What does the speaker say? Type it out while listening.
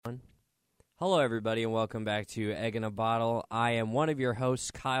Hello, everybody, and welcome back to Egg in a Bottle. I am one of your hosts,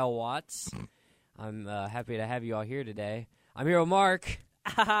 Kyle Watts. I'm happy to have you all here today. I'm here with Mark.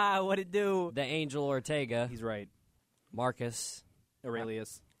 What it do? The Angel Ortega. He's right. Marcus.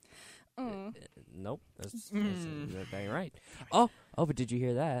 Aurelius. Nope. That ain't right. Oh, but did you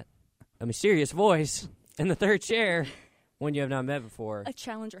hear that? A mysterious voice in the third chair, one you have not met before. A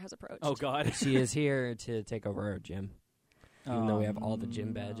challenger has approached. Oh, God. She is here to take over our gym. Even though we have all the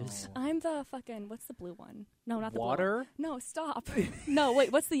gym badges. I'm the fucking, what's the blue one? No, not the Water? blue one. No, stop. No,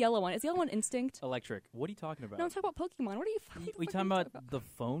 wait, what's the yellow one? Is the yellow one Instinct? Electric. What are you talking about? No, I'm talking about Pokemon. What are you fucking We talking about the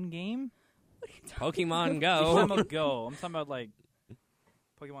phone game? What are you talking Pokemon I'm Go. talking about Go. I'm talking about, like,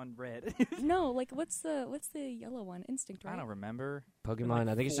 Pokemon Red. No, like, what's the yellow one? Instinct, right? I don't remember. Pokemon, like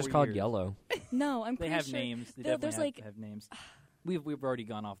I think it's just 4 called years. Yellow. No, I'm They pretty have sure. names. They There's definitely like... have names. We've already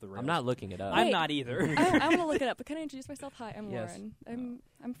gone off the rails. I'm not looking it up. I'm Wait. not either. I want to look it up, but can I introduce myself? Hi, I'm Yes. Lauren.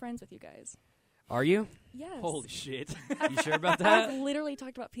 I'm friends with you guys. Are you? Yes. Holy shit. You sure about that? I've literally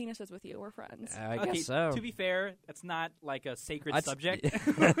talked about penises with you. We're friends. I Okay, guess so. To be fair, that's not like a sacred That's- subject. It It's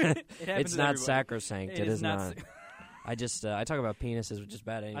happens to not everybody. sacrosanct. It is not. sa- I just I talk about penises with just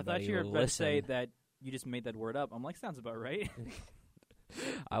about anybody. I thought you who were will about to listen. say that you just made that word up. I'm like, sounds about right.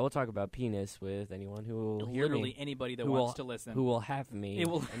 I will talk about penis with anyone who will hear Literally me, anybody that Who wants will- to listen. who will have me It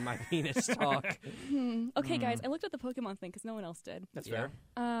will- and my penis talk. Okay, guys, I looked at the Pokemon thing because no one else did. That's Yeah.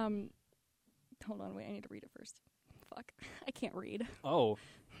 fair. Hold on, wait, I need to read it first. Fuck, I can't read. Oh,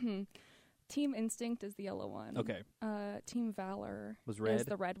 Team Instinct is the yellow one. okay. Team Valor Was is red.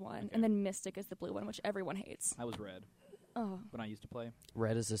 the red one, Okay. and then Mystic is the blue one, which everyone hates. I was red Oh, when I used to play.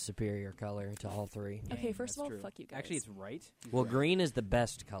 Red is the superior color to all three. okay. Dang, First that's of all, true. fuck you guys. Actually, it's right. He's Well, right. green is the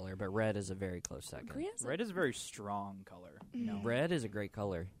best color, but red is a very close second. Green is Red is a very strong color. You know? Red is a great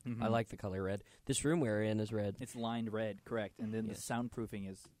color. Mhm. I like the color red. This room we're in is red. It's lined red, correct. And then Yes. the soundproofing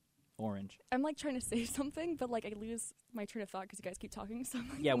is orange. I'm like trying to say something, but like I lose my train of thought because you guys keep talking. So I'm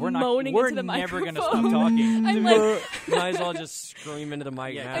like Yeah, we're not. moaning We're into the never microphone. gonna stop talking. I'm like, Might as well just scream into the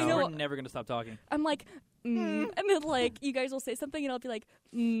mic Yeah, now. 'cause I know. we're never gonna stop talking. I'm like, and then like you guys will say something, and I'll be like,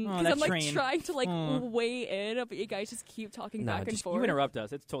 because that I'm like train. trying to like Mm. weigh in, but you guys just keep talking No, back and just- forth. You interrupt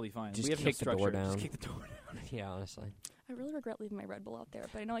us. It's totally fine. Just we have kick no the structure. door down. Just kick the door down. Yeah, honestly. I really regret leaving my Red Bull out there,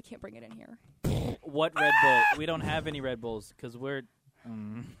 but I know I can't bring it in here. What Red Bull? We don't have any Red Bulls because we're.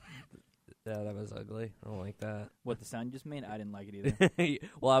 Yeah, that was ugly. I don't like that. What the sound you just made? I didn't like it either.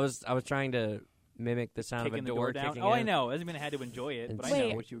 Well, I was trying to mimic the sound Kicking of a the door door down. kicking Oh, I in. know. I was gonna had to enjoy it, but I Wait.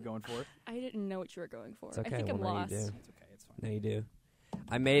 know what you were going for. I didn't know what you were going for. It's I okay. think I'm well, now lost. you do. It's okay. It's fine. No, you do.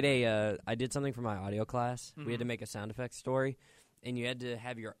 I made I did something for my audio class. We had to Mhm. make a sound effects story, and you had to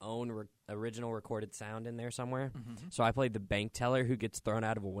have your own original recorded sound in there somewhere. So I played the bank teller who gets thrown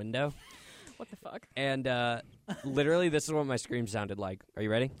out of a window. What the fuck? And literally, this is what my scream sounded like. Are you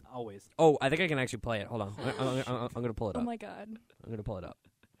ready? Always. Oh, I think I can actually play it. Hold on. I'm going to pull it Oh up. my god, I'm going to pull it up.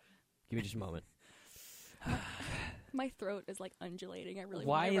 Give me just a moment. my throat is like undulating. I really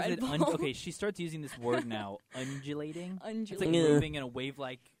Why want my is Red it Bull. okay? She starts using this word now. Undulating. It's like Undulating. Yeah. moving in a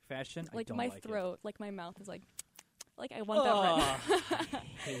wave-like fashion. I Like don't my like throat, like my mouth is like I want that red.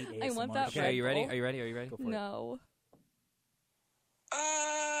 I hate I want ASMR that shit. Okay, are Red you ready? Bull. Are you ready? Are you ready? Go for it. No.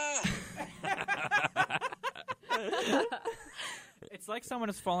 It's like someone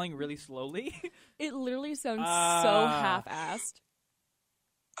is falling really slowly. It literally sounds so Ah. half-assed.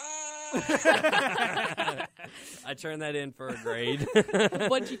 I turned that in for a grade.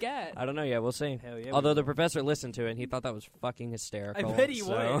 What'd you get? I don't know yet. We'll see. Hell yeah. Although the professor listened to it, and he thought that was fucking hysterical. I bet he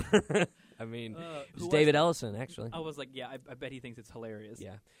so- I mean, Who it's was David it? Ellison, actually. I was like, yeah, I bet he thinks it's hilarious.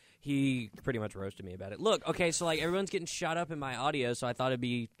 Yeah. He pretty much roasted me about it. Look, okay, so like everyone's getting shot up in my audio, so I thought it'd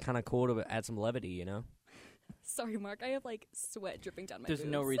be kind of cool to add some levity, you know? Sorry, Mark. I have like sweat dripping down my There's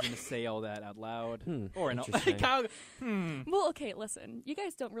no boobs. reason to say all that out loud. Hmm, Or no. interesting. Kyle- Well, okay, listen. You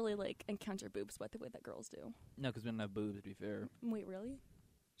guys don't really like encounter boob sweat the way that girls do. No, because we don't have boobs, to be fair. Wait, really?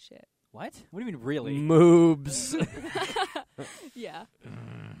 Shit. What? What do you mean, really? Moobs. Yeah.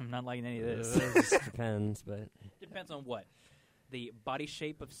 I'm not liking any of It this. just depends, but Depends on what? The body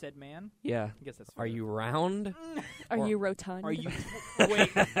shape of said man? yeah. I guess that's Are fair. you round? Are Or- you rotund? Are you... Wait.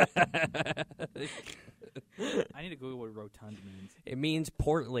 I need to Google what rotund means. It means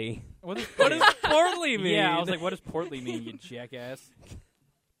portly. What does, What does portly mean? Yeah, I was like, what does portly mean, you jackass?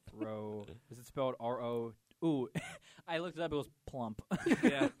 Is it spelled R-O? Ooh, I looked it up, it was plump.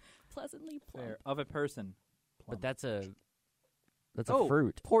 yeah. pleasantly plump? Fair. Of a person. But Plump. that's a Oh,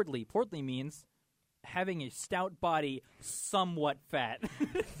 fruit. Portly. Portly means having a stout body, somewhat fat.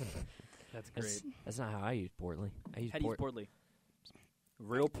 That's great. That's not how I use portly. I use How do you use port portly?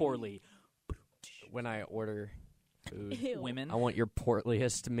 Real poorly. when I order food. Ew. Women. I want your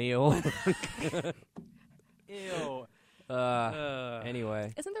portliest meal. Ew.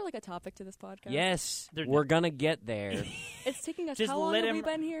 Anyway. Isn't there like a topic to this podcast? Yes, They're we're gonna get there. It's taking us. Just How long let have we him-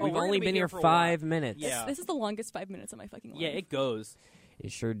 been here? Oh, We've we're only gonna be been here here for a 5 minutes. Yeah. This is the longest 5 minutes of my fucking life. Yeah, it goes.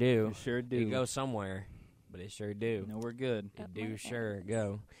 It sure do. You sure do. It goes somewhere, but it sure do. No, we're good. It At do my sure ass.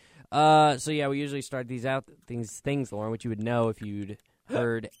 go. So yeah, we usually start these out things, Lauren, which you would know if you'd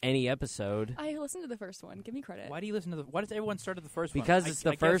heard any episode. I listened to the first one. Give me credit. Why do you listen to why does everyone start at the first one? Because it's the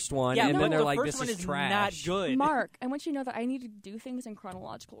I guess- first one, Yeah, and no, then they're the like, first "This one is is trash." not good. Mark, I want you to know that I need to do things in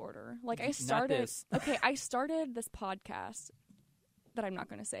chronological order. Like I Not started. this. Okay, I started this podcast that I'm not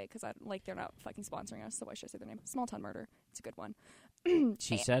going to say because they're not fucking sponsoring us. So why should I say their name? Small Town Murder. It's a good one.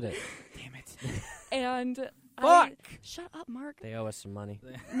 She said it. Damn it. And Fuck! Shut up, Mark. They owe us some money,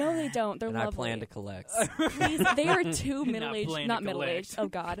 No, they don't. They're and lovely. I plan to collect. Please, they are too Not middle-aged. plan to Not middle-aged. collect. Oh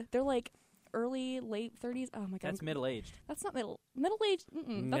God, they're like late 30s. Oh my God, That's middle-aged. That's not middle-aged. That's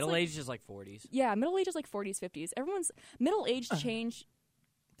Middle like, age is like 40s. Yeah, middle age is like 40s, 50s. Everyone's middle-aged change.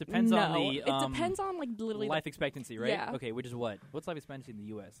 Depends no, on the it depends on like literally. life expectancy, right? Yeah. Okay, which is what? What's life expectancy in the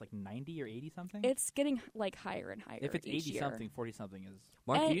U.S.? Like 90 or 80 something? It's getting like higher and higher. If it's each 80 year. something, 40 something is.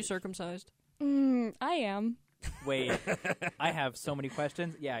 Mark, are Eh. you circumcised? I am. Wait, I have so many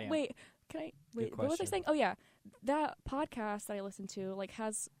questions. Yeah, I am. Wait, can I? Wait, what was I question. saying? Oh yeah, that podcast that I listen to like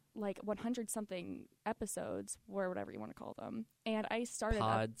has like 100 something episodes, or whatever you want to call them. And I started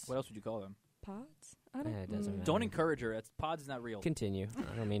Pods. What else would you call them? pods. I don't. it doesn't matter. Don't encourage her. It's pods is not real. Continue.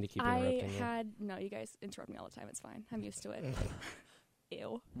 I don't mean to keep I interrupting you. had no. You guys interrupt me all the time. It's fine. I'm used to it.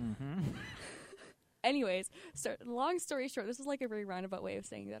 Ew. Mm-hmm. Anyways, long story short, this is like a very roundabout way of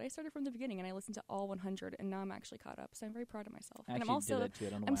saying that I started from the beginning and I listened to all 100, and now I'm actually caught up. So I'm very proud of myself. I And actually I'm also did that too. I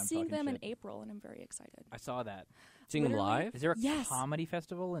don't know I'm why seeing talking them in shit. April, and I'm very excited. I saw that. Seeing them literally- live? Is there a Yes. comedy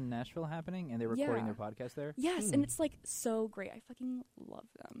festival in Nashville happening, and they're recording Yeah. their podcast there? Yes, and it's like so great. I fucking love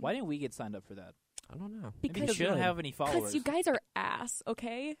them. Why didn't we get signed up for that? I don't know. Maybe Because we don't should. have any followers. Because you guys are ass,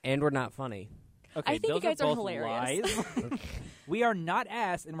 okay? And we're not funny. Okay, I think you those guys are both hilarious. lies. We are not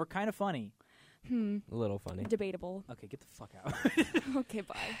ass, and we're kind of funny. A little funny. Debatable. Okay, get the fuck out. Okay,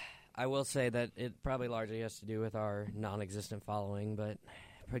 bye. I will say that it probably largely has to do with our non-existent following, but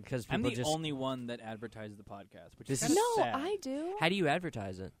because I'm people the just... only one that advertises the podcast, which This is is- kind No, of sad. I do. How do you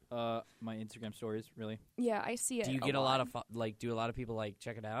advertise it? My Instagram stories, really. Yeah, I see it. Do you get a lot of do a lot of people like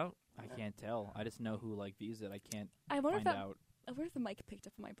check it out? I can't tell. I just know who views it. I can't I wonder find if out. I wonder if the mic picked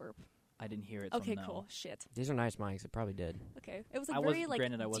up my burp. I didn't hear it. Okay, so no. cool. Shit. These are nice mics. It probably did. Okay, it was I like was very like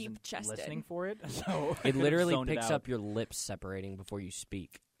granted I wasn't deep-chested. listening for it, so It literally zoned picks out. up your lips separating before you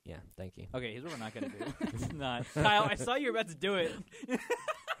speak. Yeah, thank you. Okay, here's what we're not gonna do. It's not. Kyle, I saw you were about to do it.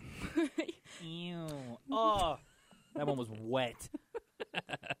 Ew. Oh, that one was wet.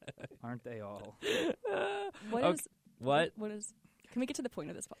 Aren't they all? What Okay. is? What? What is? Can we get to the point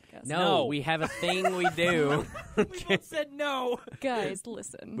of this podcast? No, No. we have a thing we do. We both said no. Guys,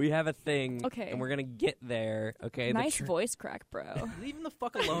 listen. We have a thing. Okay. And we're going to get there. Okay. Nice voice crack, bro. Leave him the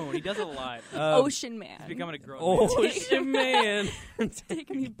fuck alone. He does it a lot. Ocean man. He's becoming a grown Ocean man. Take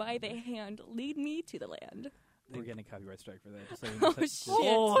me by the hand, lead me to the land. We're getting a copyright strike for that. Just so you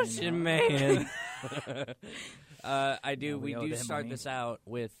know. Oh, Just- shit. Ocean man. I do. Yeah, we we owe do them start money. this out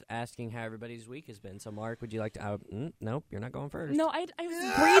with asking how everybody's week has been. So, Mark, would you like to? Nope, you're not going first. No, I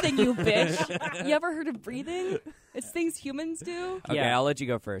was breathing, you bitch. You ever heard of breathing? It's things humans do. Okay, Yeah. I'll let you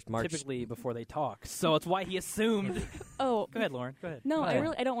go first. Mark. Typically before they talk, so it's why he assumed. Oh, Go ahead, Lauren. Go ahead. no, Go I ahead.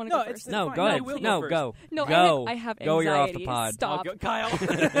 really, I don't want to No, go it's- first. No, fine. go No, ahead. we'll go No, first. go. No, go. I have Go, anxiety. you're off the pod. Stop. Go,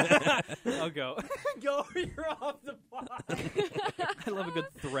 Kyle. I'll go. Go. You're off the pod. I love a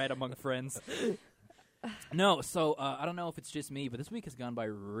good thread among friends. No, so I don't know if it's just me, but this week has gone by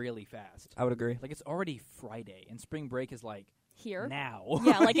really fast. I would agree. Like it's already Friday, and spring break is like Here. now.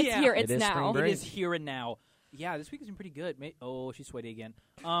 Yeah, like it's Yeah. here. It It's is now. spring It break. is here and now. Yeah, this week has been pretty good. Oh, she's sweaty again.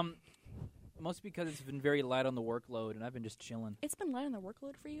 Mostly because it's been very light on the workload, and I've been just chilling. It's been light on the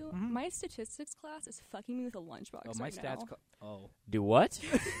workload for you. Mhm. My statistics class is fucking me with a lunchbox Oh, my right stats. now. Do what?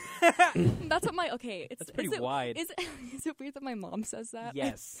 That's what my It's That's pretty is it, wide. Is it weird that my mom says that?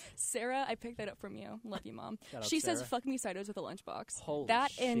 Yes. Sarah, I picked that up from you. Love you, mom. Shout out, She says Sarah. "fuck me sideways" with a lunchbox. Holy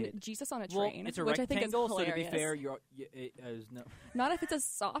that shit. and Jesus on a Well, train, it's a which I think is rectangle, so to hilarious. be fair, it is no. Not if it's a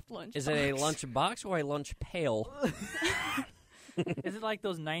soft lunch. Is it a lunch box or a lunch pail? Is it like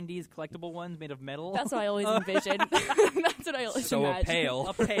those '90s collectible ones made of metal? That's what I always envisioned. That's what I always So a imagined. pail.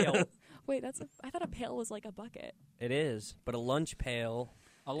 a pail. Wait, I thought a pail was like a bucket. It is, but a lunch pail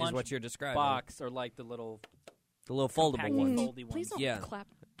A is lunch what you're describing. box, or like the little. The little foldable Compact ones. Mm. foldy Please ones. don't Yeah. clap.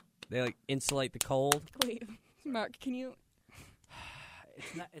 They like insulate the cold. Wait, Mark, can you?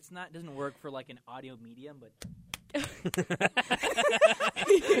 It's not. It doesn't work for like an audio medium, but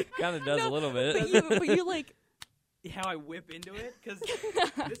Kind of does a little bit. but you like. How I whip into it? Because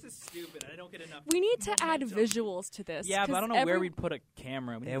this is stupid. I don't get enough. We need to add momentum. visuals to this. Yeah, but I 'cause don't know where we'd put a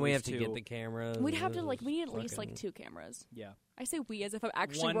camera. And we have to get the camera. We'd have to we need at least like 2 cameras. Yeah. I say we as if I'm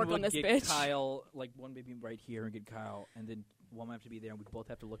actually One working would on this get bitch. Kyle, like one would be right here and get Kyle, and then one would have to be there, and we both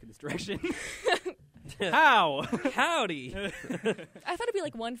have to look in this direction. How? Howdy. I thought it'd be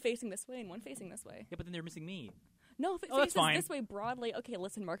like one facing this way and one facing this way. Yeah, but then they're missing me. No, if it Oh, that's faces fine. this way broadly. Okay,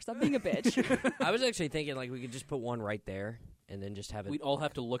 listen, Mark, stop being a bitch. I was actually thinking like we could just put one right there and then just have it. We'd all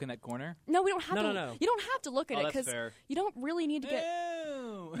have to look in that corner. No, we don't have No, to. no. You don't have to look at it That's because fair. you don't really need to get.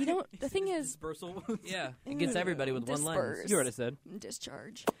 Ew. You don't. The thing is, dispersal. Yeah, it gets everybody with one lens. Disperse. You already said.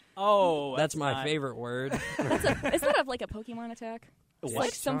 Discharge. Oh, That's my not- favorite word. Is that like a Pokemon attack? It's What?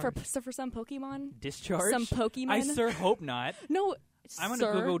 like some for some Pokemon. Discharge. Some Pokemon. I sure hope not. No, I'm gonna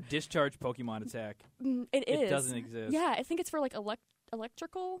sir. Google discharge Pokemon attack. It is. It doesn't exist. Yeah, I think it's for like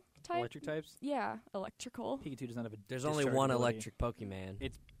electrical type. Electric types. Yeah, electrical. Pikachu does not have a. There's only discharge one ability. electric Pokemon.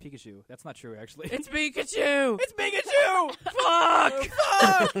 It's Pikachu. That's not true, actually. It's Pikachu. It's Pikachu!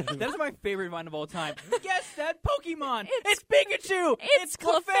 Fuck! Fuck! That is my favorite line of all time. Guess that Pokemon! It's Pikachu! It's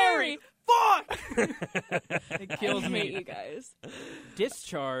Clefairy! Fuck! It kills I hate me. you guys.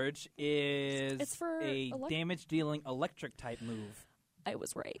 Discharge is It's for a damage-dealing electric type move. I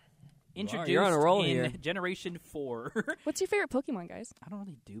was right. Introduced you're on a roll in here. Generation 4. What's your favorite Pokemon, guys? I don't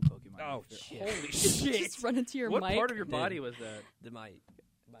really do Pokemon. Oh, to be shit. fair. Holy shit! Just run into your What mic. part of your Dude. body was that? My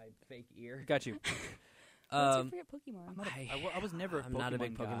fake ear. Got you. What's your favorite Pokemon? I was never a I'm Pokemon not a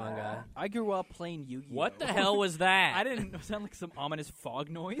big Pokemon guy. I grew up playing Yu-Gi-Oh! What the hell was that? I didn't sound like some ominous fog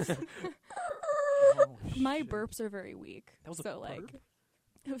noise. My burps are very weak. That was a so burp? like,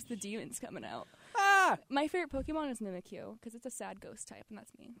 it was the demons coming out. Ah! My favorite Pokemon is Mimikyu because it's a sad ghost type, and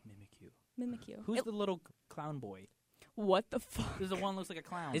that's me. Mimikyu. Who's It- the little clown boy? What the fuck? There's the one that looks like a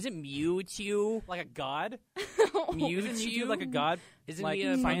clown. Is it Mewtwo? like a god? Mewtwo? Isn't Mewtwo like a god? Isn't like he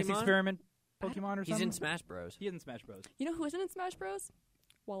a science Pokemon? experiment Pokemon or something? He's in Smash Bros. He is in Smash Bros. You know who isn't in Smash Bros?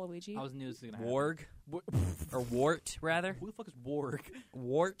 Waluigi. I was knew this was gonna happen. Warg? Or Wart, rather? Who the fuck is Warg?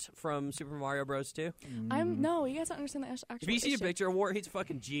 Wart from Super Mario Bros. 2. No, you guys don't understand the actual If you see a issue. picture of Wart, he's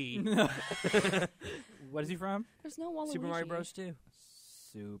fucking G. What is he from? There's no Waluigi. Super Mario Bros. 2.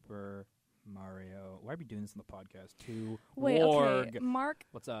 Super Mario. Why are we doing this on the podcast? To Wait, Warg. okay, Mark.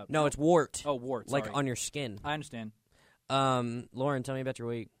 What's up? No, it's Wart. Oh, Wart. Like sorry. on your skin. I understand. Lauren, tell me about your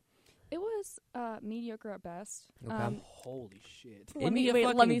week. It was mediocre at best. Okay. Holy shit. Isn't he a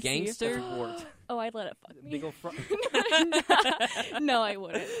let fucking me see. gangster? Wart. Oh, I'd let it fuck me. Big ol' No, I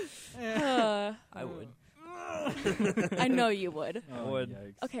wouldn't. I would. I know you would. Oh, Would.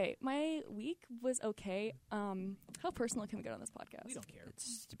 yikes. Okay, my week was okay. How personal can we get on this podcast? We don't care. It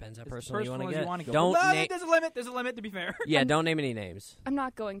depends how As personal you want to as get. you wanna go. Don't No, na- there's a limit. There's a limit, to be fair. Yeah, don't name any names I'm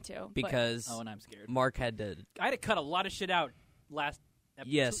not going to. but because Oh, and I'm scared. Mark had to. I had to cut a lot of shit out last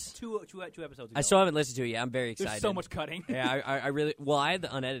Yes. two episodes ago. I still haven't listened to it yet. I'm very excited. There's so much cutting. Yeah, I really. Well, I had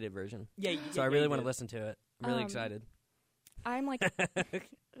the unedited version, Yeah, so I really want to listen to it. I'm really excited. I'm like,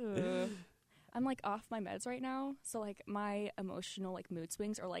 I'm like off my meds right now. So like my emotional like mood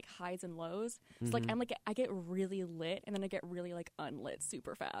swings are like highs and lows. So like I'm like I get really lit and then I get really like unlit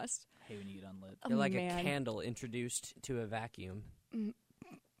super fast. I hate when you get unlit. You're like man. a candle introduced to a vacuum.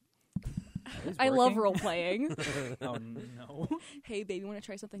 I love role playing. Oh no, Hey baby, want to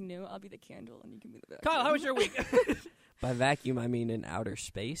try something new? I'll be the candle and you can be the Kyle, how was your week? By vacuum, I mean in outer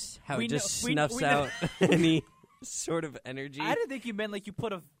space. How We it just know- we- snuffs we know- out any sort of energy. I didn't think you meant like you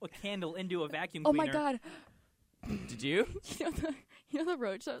put a candle into a vacuum Oh cleaner. my god. Did you? You know the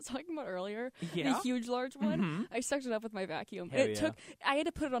roach that I was talking about earlier? Yeah. The huge large one? Mhm. I sucked it up with my vacuum. Hell It yeah. took I had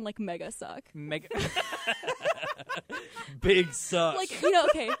to put it on like mega suck. Mega. Big suck. Like, you know,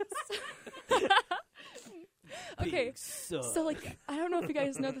 okay. Okay. Big suck. So like I don't know if you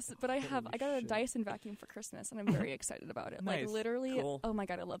guys know this, but I got a Dyson vacuum for Christmas and I'm very excited about it. Nice. Like literally Cool. oh my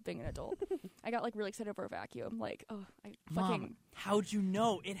god, I love being an adult. I got like really excited over a vacuum. Like, oh I Mom, fucking how'd you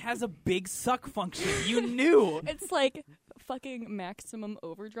know it has a big suck function? You knew. it's like fucking maximum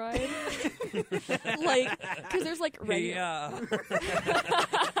overdrive. Like cuz there's like regular yeah.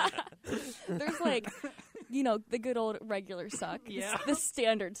 there's like you know, the good old regular suck. Yeah. The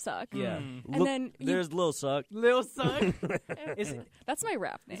standard suck. Yeah. And then you- there's Lil Suck. Lil Suck. That's my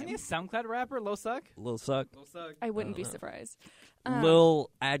rap Isn't he name. a SoundCloud rapper? Lil Suck. Lil Suck. Lil Suck. I wouldn't be surprised. Lil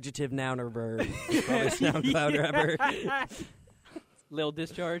adjective nouner verb. Probably SoundCloud rapper. Lil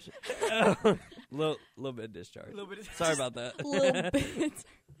Discharge. Little bit discharge. Little bit. Sorry about that. Little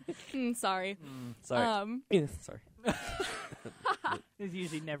bit. Sorry. Sorry. Um Yeah, sorry. This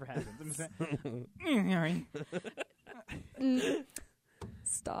usually never happens. Sorry.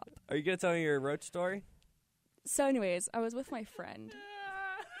 Stop. Are you gonna tell me your roach story? So, anyways, I was with my friend.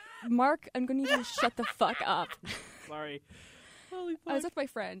 Mark, I'm going to need you to shut the fuck up. Sorry. Holy fuck. I was with my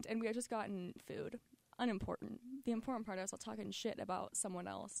friend, and we had just gotten food. Unimportant. The important part is I was talking shit about someone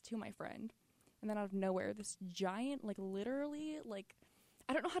else to my friend. And then out of nowhere, this giant, like, literally, like,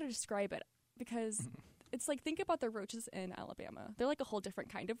 I don't know how to describe it. Because it's like, think about the roaches in Alabama. They're like a whole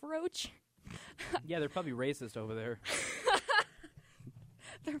different kind of roach. Yeah, they're probably racist over there.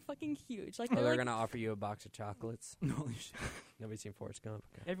 They're fucking huge. Like, Oh, they're they're like, gonna offer you a box of chocolates. Holy shit. Nobody's seen Forrest Gump.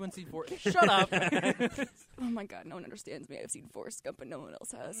 Okay. Everyone's seen Shut up. oh my god, no one understands me. I've seen Forrest Gump, but no one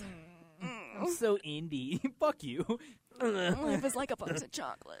else has. I'm so indie. Fuck you. Life is like a box of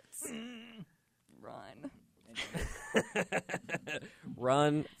chocolates. Run.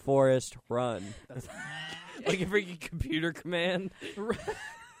 Run, Forrest, run. Like a freaking computer command.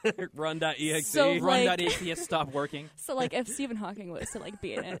 Run.exe. So, like- Run.exe stop working. So, like, if Stephen Hawking was to, like,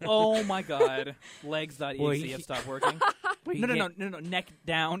 be in it. Oh my god. Legs.exe Well, have stopped working. Wait, No. Neck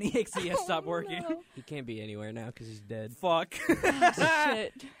down. exe has stopped Oh, working. no. He can't be anywhere now because he's dead. Fuck.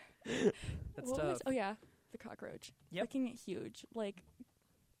 Shit. That's What tough. was- oh, yeah. The cockroach. Yep. Fucking huge. Like,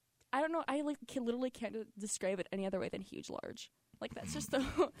 I don't know. I, like, literally can't describe it any other way than huge, large. Like, that's just the...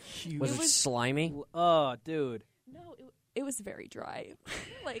 Huge. Was it was- slimy? Oh, dude. No, it was very dry.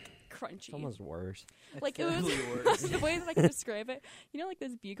 Like, crunchy. It's almost worse. That's Like, it was- definitely worse. The way that I can describe it, you know, like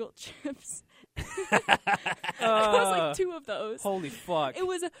those Beagle chips? It was like 2 of those. Holy fuck. It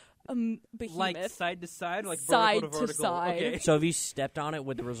was a behemoth. Like side to side, like Side vertical to vertical. side. Okay. So if you stepped on it,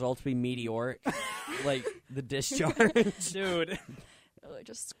 would the results be meteoric? Like the discharge? Dude. Oh, it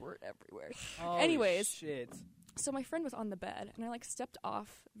just squirt everywhere. Holy Anyways. shit. So my friend was on the bed, and I, like, stepped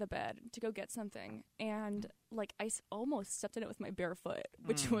off the bed to go get something, and, like, I almost stepped in it with my bare foot,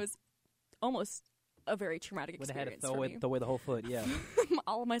 which was almost a very traumatic Would have had to experience throw away the whole foot, yeah. for me.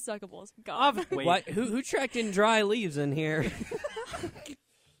 All of my suckables gone. Wait. What? Who tracked in dry leaves in here?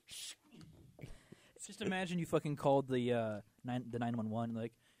 Just imagine you fucking called the 911,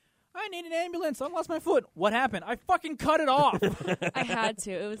 like, I need an ambulance. I lost my foot. What happened? I fucking cut it off. I had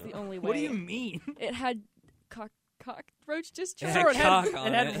to. It was the only way. What do you mean? It had cockroach discharge. had Sure, it had, cock on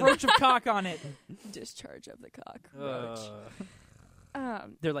it had it. roach of cock on it. Discharge of the cockroach.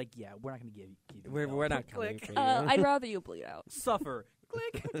 They're like, yeah, we're not going to give you the We're help. not coming Click. for you. I'd rather you bleed out. Suffer.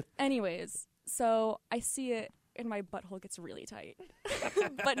 Click. Anyways, so I see it, and my butthole gets really tight,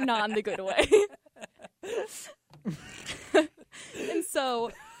 but not in the good way. And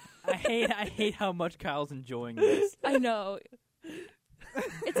so I hate how much Kyle's enjoying this. I know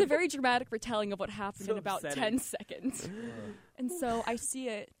it's a very dramatic retelling of what happened So in about upsetting. 10 seconds. And so I see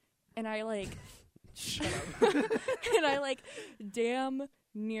it, and I like, Shut up. and I like, damn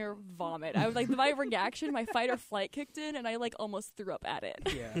near vomit. I was like, my reaction, my fight or flight kicked in, and I like almost threw up at it.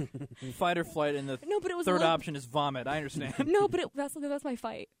 Yeah. Fight or flight, and the No, but it was third a option is vomit. I understand. No, but that's my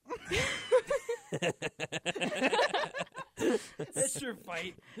fight. That's your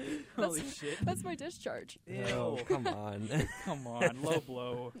fight. Holy shit. That's my discharge. Oh, Ew. come on. Come on. Low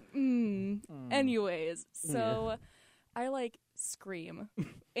blow. Anyways, so I like scream,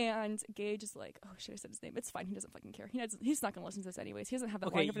 and Gage is like, "Oh, should I said his name? It's fine. He doesn't fucking care. He's not gonna listen to this anyways. He doesn't have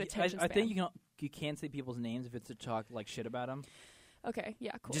that long of an attention I span." think you can say people's names if it's to talk like shit about them. Okay,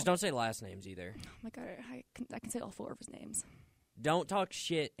 yeah, cool. Just don't say last names either. Oh my god, I can say all 4 of his names. Don't talk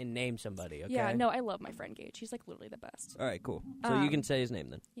shit and name somebody, okay? Yeah, no, I love my friend Gage. He's like literally the best. All right, cool. So you can say his name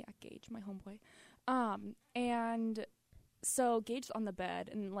then. Yeah, Gage, my homeboy. And so Gage's on the bed,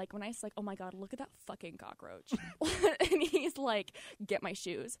 and like when I was like, "Oh my god, look at that fucking cockroach," and he's like, "Get my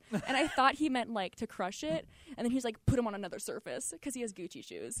shoes," and I thought he meant like to crush it, and then he's like, "Put him on another surface," because he has Gucci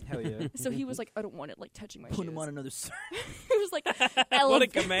shoes. Hell yeah. So he was like, "I don't want it like touching my Put shoes." him on another surface. He was like, What a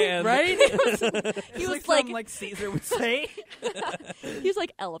command. Right? He was like, like, like Caesar would say. he was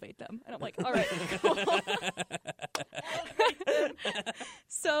like, "Elevate them," and I'm like, "All right." Cool.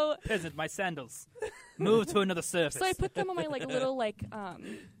 So Peasant, my sandals. Move to another surface. I put them on my like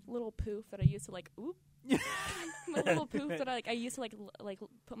little poof that I used to like my little poof that I used to like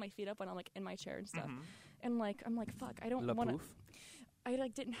put my feet up on like in my chair and stuff. And like I'm like, fuck, I don't La want to. poof? I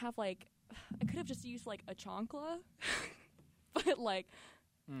like didn't have like I could have just used like a chancla, but like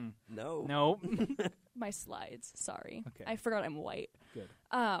No. No. my slides. Sorry, Okay. I forgot I'm white. Good.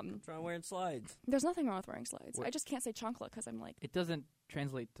 What's wrong wearing slides? There's nothing wrong with wearing slides. What? I just can't say chancla because I'm like, It doesn't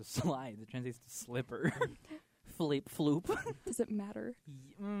translate to slides. It translates to slipper. Flip, floop. does it matter?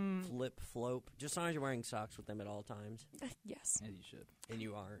 Flip, flope. Just as long as you're wearing socks with them at all times. Yes. As you should. And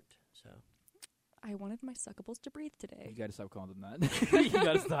you aren't, so. I wanted my suckables to breathe You today. gotta stop calling them that. You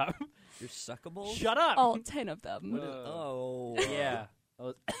gotta stop. Your suckables? Shut up. All 10 of them. What is- oh. Yeah.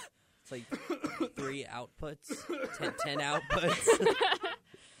 Oh, It's like 3 outputs, 10 outputs.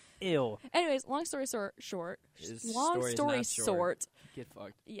 ew. Anyways, long story short. His Long story is story not short. short. Get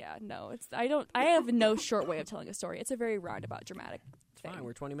fucked. Yeah, no, I have no short way of telling a story. It's a very roundabout, dramatic It's thing. fine.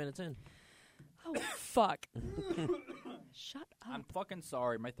 We're 20 minutes in. Oh, fuck. Shut I'm up. fucking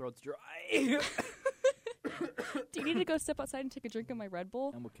sorry. My throat's dry. Do you need to go step outside and take a drink of my Red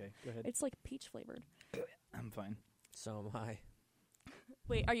Bull? I'm okay. Go ahead. It's like peach flavored. I'm fine. So am I.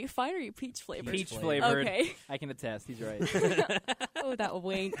 Wait, are you fine or are you peach flavored? Peach flavored. flavored. Okay. I can attest. He's right. Oh, that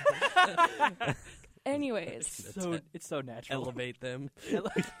wink. Anyways. It's so natural. Elevate them.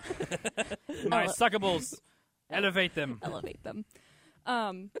 My Ele- suckables. Elevate them. Elevate them.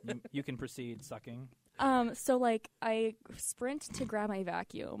 You can proceed sucking. So like I sprint to grab my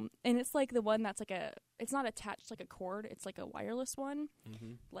vacuum, and it's like the one that's like it's not attached to like a cord, it's like a wireless one,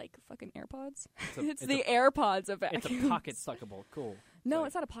 like fucking AirPods. It's the AirPods of It's vacuums. a pocket suckable. Cool. No, like-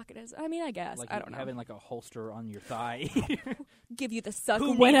 it's not a pocket. I mean, I guess. Like I don't know. having like a holster on your thigh. Give you the suck Who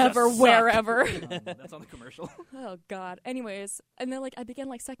needs whenever, a suck? wherever. That's on the commercial. Oh God. Anyways, and then like I began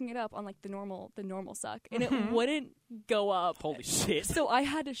like sucking it up on like the normal suck, and it wouldn't go up. Holy shit. So I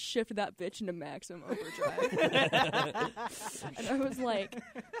had to shift that bitch into maximum overdrive. And I was like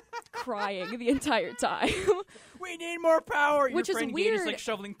crying the entire time. We need more power. Which Your is friend Gage is weird. like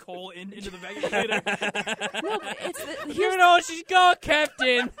shoveling coal into the vacuum cleaner. No, but here's, You know she's got,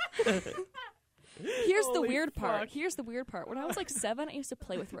 Captain. here's the Holy weird part. fuck. Here's the weird part. When I was like 7, I used to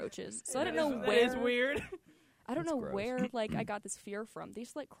play with roaches. So I don't know That is where weird. I don't That's know gross. where like I got this fear from. They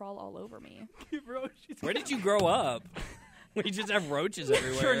used to like crawl all over me. Where did you grow up? We just have roaches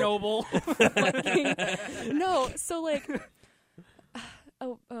everywhere. Chernobyl. No, so like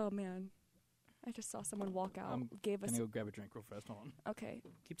oh man. I just saw someone walk out. I'm Gave us Gonna go grab a drink real fast. Hold on. Okay.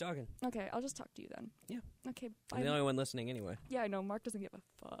 Keep talking. Okay, I'll just talk to you then. Yeah. Okay. I'm the only one listening anyway. Yeah, I know. Mark doesn't give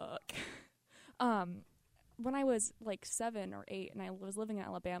a fuck. When I was like 7 or 8 and I was living in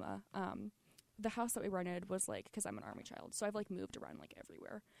Alabama, the house that we rented was like, because I'm an Army child, so I've like moved around like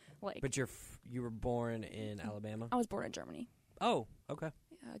everywhere. Like, But you were born in Alabama? I was born in Germany. Oh, okay.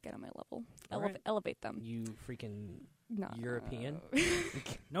 Get on my level. All right. Elevate them. You freaking No. European?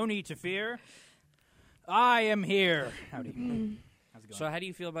 No need to fear. I am here. Howdy. How's it going? So how do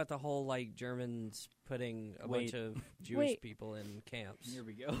you feel about the whole, like, Germans putting a bunch of Jewish Wait. people in camps? Here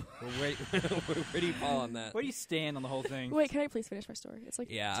we go. Well, where do you fall on that? Where do you stand on the whole thing? Wait, can I please finish my story? It's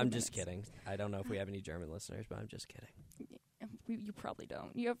like Yeah, 2 I'm just minutes. kidding. I don't know if we have any German listeners, but I'm just kidding. You probably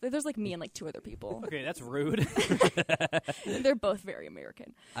don't. There's like me and like 2 other people. Okay, that's rude. They're both very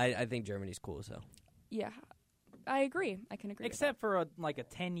American. I think Germany's cool, so. Yeah, I agree. I can agree. Except for a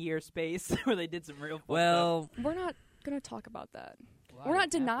 10-year space where they did some real. fucked Well, with that. We're not gonna talk about that. up. We're not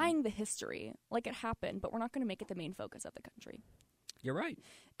denying the history, like it happened, but we're not going to make it the main focus of the country. you're right.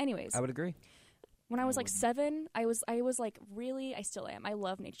 Anyways, I would agree. when I was like wouldn't. 7, I was like really, I still am. I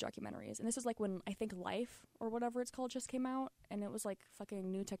love nature documentaries, and this was like when I think Life or whatever it's called just came out, and it was like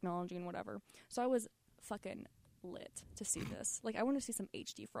fucking new technology and whatever. So I was fucking lit to see this. Like I wanted to see some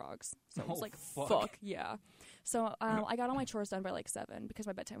HD frogs. So I was Oh, like, fuck. fuck yeah. So I got all my chores done by like 7 because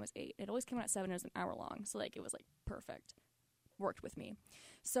my bedtime was 8. It always came out at 7. It was an hour long, so like it was like perfect. Worked with me.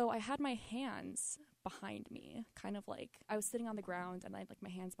 So I had my hands behind me, kind of like I was sitting on the ground and I had like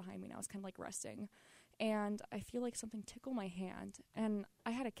my hands behind me and I was kind of like resting. And I feel like something tickled my hand. And I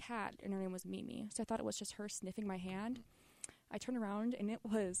had a cat and her name was Mimi. So I thought it was just her sniffing my hand. I turned around and it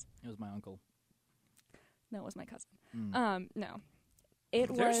was my uncle. no, it was my cousin. Mm. No. It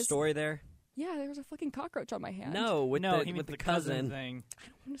Is there a was story there? yeah, there was a fucking cockroach on my hand. No, with No, the, he means with the cousin cousin. thing. I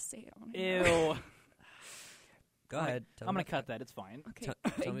don't want to say it on here. Ew. Go ahead. Tell I'm me gonna cut that. It's fine. Okay.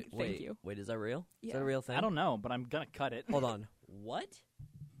 Tell me, Thank wait, you. Wait, is that real? Is Yeah. that a real thing? I don't know, but I'm gonna cut it. Hold on. What?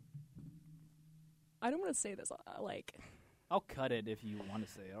 I don't want to say this like I'll cut it if you want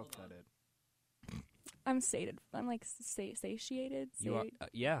to say it. I'll cut it. I'm sated. I'm like satiated. You are?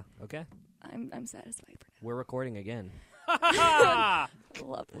 Yeah. Okay. I'm satisfied for We're recording again. now.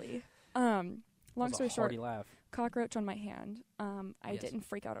 Lovely. Long That was story a short, hearty laugh. cockroach on my hand. I Yes. didn't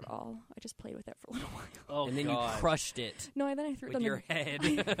freak out at all. I just played with it for a little while. Oh and then God. you crushed it No, and then I threw it with down your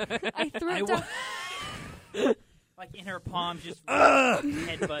head. I threw it down. Like in her palms, just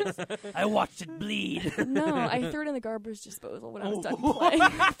headbutts. I watched it bleed. No, I threw it in the garbage disposal when I was done playing.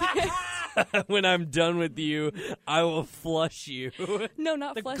 When I'm done with you, I will flush you. No,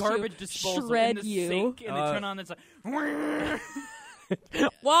 not The flush garbage you. disposal Shred in the you. sink, and they turn on. It's like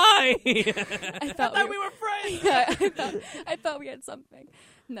Why? I thought we were friends. Yeah, I thought we had something.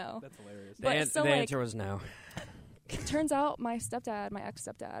 No. That's hilarious. But so, the like- answer was no. Turns out my stepdad, my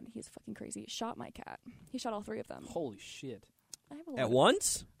ex-stepdad, he's fucking crazy, shot my cat. He shot all 3 of them. Holy shit. I have a lot At of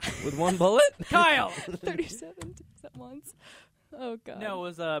once? With one bullet? Kyle! 37 ticks at once. Oh, God. No,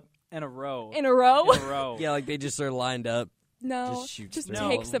 it was in a row. In a row? In a row. Yeah, like they just are lined up. No. Just shoots Just through No,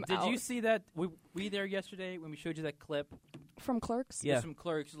 takes them did out. you see that? Were you there yesterday when we showed you that clip? From Clerks? Yeah. Some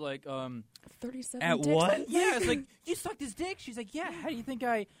clerks like, 37 At dicks what? at yeah, it's like, you sucked his dick. She's like, yeah, how do you think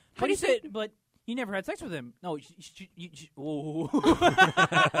I... How do you think- But you never had sex with him. No, whoa.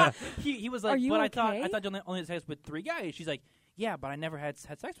 he was like, Are you but okay? I thought you only had sex with 3 guys. She's like, yeah, but I never had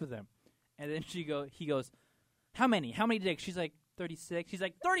sex with them. And then he goes, how many dicks? She's like, 36. She's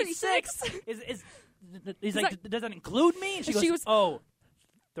like, 36? He's like, does that include me? And She she goes, was oh,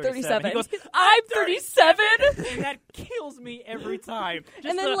 37. He goes, I'm 37? and that kills me every time. Just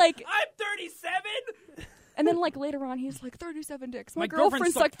And then, like- I'm 37? And then, like, later on, he's like, 37 dicks. My girlfriend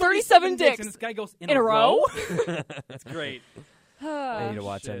girlfriend sucked sucked 37 dicks. And this guy goes, in In a row? That's great. I need to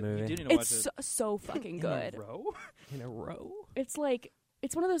watch Shit. that movie. You do need to watch It's it. so fucking good. In a row? In a row? It's like,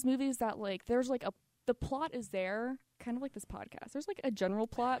 it's one of those movies that, like, there's like the plot is there, kind of like this podcast. There's like a general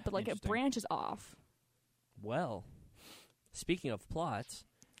plot, but like it Interesting. branches off. Well, speaking of plots,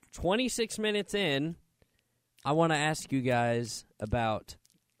 26 minutes in, I want to ask you guys about...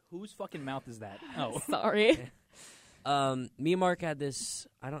 Whose fucking mouth is that? Oh. Sorry. Me and Mark had this...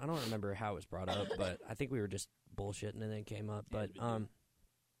 I don't remember how it was brought up, but I think we were just bullshitting and then it came up. But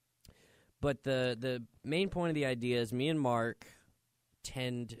the main point of the idea is me and Mark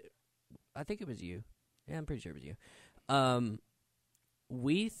tend... I think it was you. Yeah, I'm pretty sure it was you.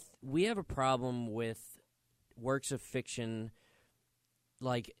 We have a problem with works of fiction,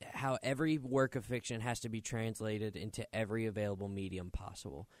 like how every work of fiction has to be translated into every available medium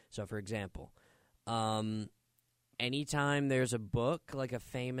possible. So, for example, anytime there's a book, like a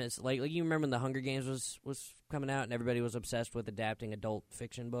famous, like you remember when The Hunger Games was coming out and everybody was obsessed with adapting adult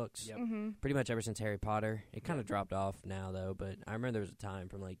fiction books? Yep. Mm-hmm. Pretty much ever since Harry Potter. It kind of dropped off now, though, but I remember there was a time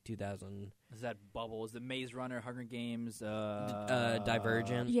from like 2000... Is that Bubble? Is the Maze Runner, Hunger Games,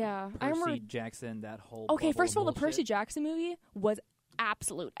 Divergent? Yeah. I Percy remember. Jackson, that whole Okay, Bubble first of all, the bullshit? Percy Jackson movie was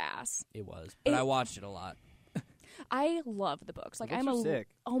absolute ass. It was. But It- I watched it a lot. I love the books. Like, The I'm books a. are sick.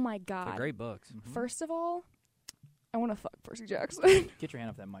 Oh my They're God. great books. Mhm. First of all, I want to fuck Percy Jackson. Get your hand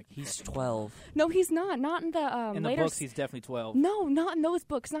off that mic. He's 12. No, he's not. Not in the in the later. books, he's definitely 12. No, not in those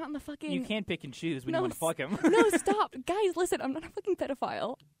books. Not in the fucking. You can't pick and choose when No, you want to fuck him. No, stop, guys. Listen, I'm not a fucking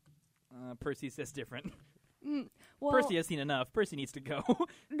pedophile. Percy says different. Well, Percy has seen enough. Percy needs to go.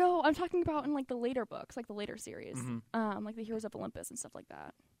 no, I'm talking about in like the later books, like the later series, Mhm. like the Heroes of Olympus and stuff like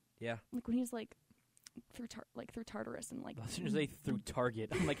that. Yeah. Like when he's like through Tartarus and like. As soon as they threw Target,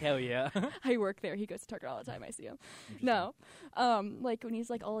 I'm like, hell yeah. I work there. He goes to Target all the time. I see him. Interesting. No, like when he's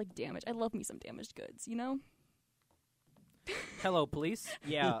like all like damaged. I love me some damaged goods. You know. Hello, police.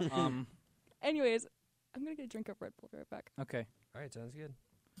 Yeah. Anyways, I'm gonna get a drink of Red Bull right back. Okay. All right, sounds good.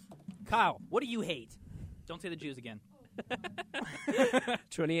 Kyle, what do you hate? Don't say the Jews again.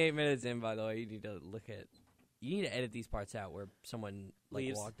 28 minutes in, by the way, you need to look at... You need to edit these parts out where someone like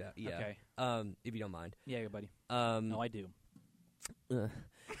Leaves? walked out. Yeah. Okay. If you don't mind. Yeah, buddy. No, I do.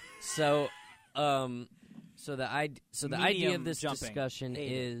 So the idea Medium of this jumping. discussion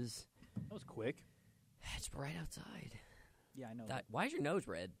Hate it. is That was quick. it's right outside. Yeah, I know. Why is your nose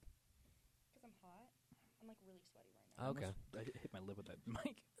red? Because I'm hot. I'm like really sweaty right now. Okay. I hit my lip with that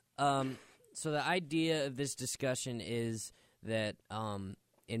mic. So the idea of this discussion is that,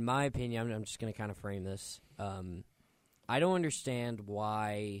 in my opinion, I'm just going to kind of frame this. I don't understand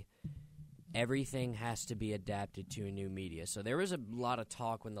why everything has to be adapted to a new media. So there was a lot of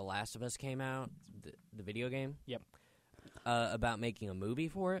talk when The Last of Us came out, the video game. Yep. About making a movie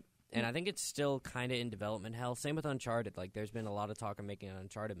for it. And I think it's still kind of in development hell. Same with Uncharted. Like, there's been a lot of talk of making an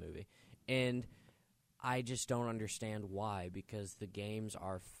Uncharted movie. And I just don't understand why, because the games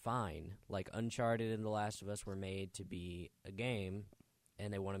are fine. Like, Uncharted and The Last of Us were made to be a game,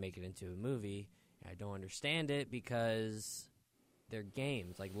 and they want to make it into a movie. I don't understand it because they're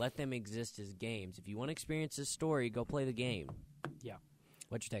games. Like, let them exist as games. If you want to experience this story, go play the game. Yeah.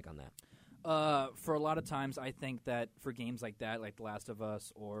 What's your take on that? For a lot of times, I think that for games like that, like The Last of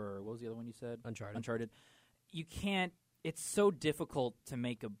Us, or what was the other one you said? Uncharted. You can't. It's so difficult to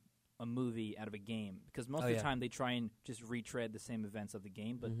make a movie out of a game because most of the time they try and just retread the same events of the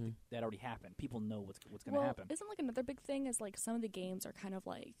game, but that already happened. People know what's going to happen. Isn't like another big thing is like some of the games are kind of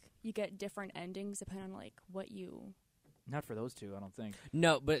like you get different endings depending on like what you Not for those two, I don't think.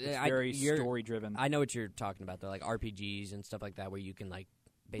 No, but It's very story driven. I know what you're talking about, though, like RPGs and stuff like that, where you can like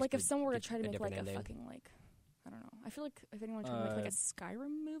basically Like if someone were to get try to make different like ending. a fucking like, I don't know. I feel like if anyone tried to make like a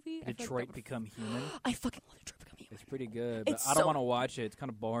Skyrim movie, I feel like Detroit that would Become Human. I fucking love Detroit Become Human. It's pretty good, but It's I don't so- want to watch it. It's kind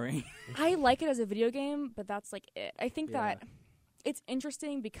of boring. I like it as a video game, but that's like it. I think Yeah. that it's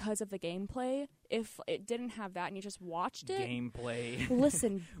interesting because of the gameplay. If it didn't have that and you just watched it, Gameplay.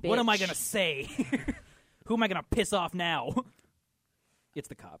 listen, bitch. What am I gonna say? Who am I gonna piss off now? It's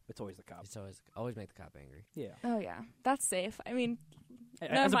the cop. It's always the cop. It's always make the cop angry. Yeah. Oh yeah, that's safe. I mean, As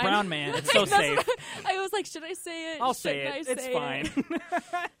never a mind. brown man, it's so That's safe. what I was like, should I say it? I'll say Shouldn't it. It's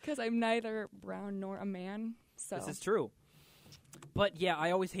fine. Because I'm neither brown nor a man. So This is true. But yeah,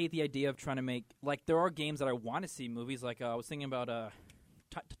 I always hate the idea of trying to make like there are games that I want to see movies. Like I was thinking about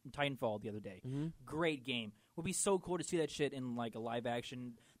Titanfall the other day. Mm-hmm. Great game. Would be so cool to see that shit in like a live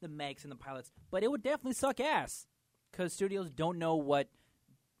action, the mechs and the pilots. But it would definitely suck ass because studios don't know what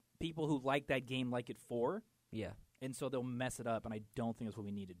people who like that game like it for, Yeah. and so they'll mess it up. And I don't think that's what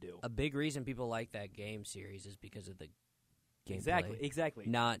we need to do. A big reason people like that game series is because of the gameplay. Exactly.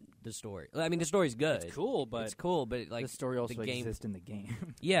 Not the story. I mean, the story's good. It's cool, but it's cool, but like the story also the game, exists in the game.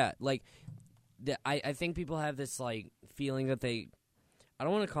 Yeah, like I think people have this like feeling that they. I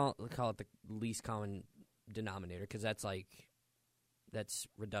don't want to call it the least common denominator because that's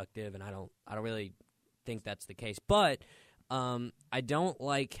reductive, and I don't really think that's the case. But I don't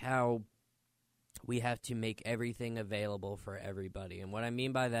like how we have to make everything available for everybody, and what I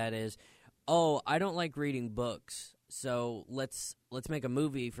mean by that is, I don't like reading books, so let's make a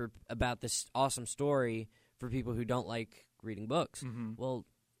movie about this awesome story for people who don't like reading books. Mm-hmm. Well,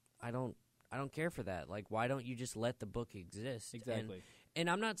 I don't care for that. Like, why don't you just let the book exist? Exactly. And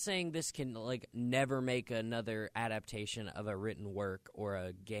I'm not saying this can like never make another adaptation of a written work or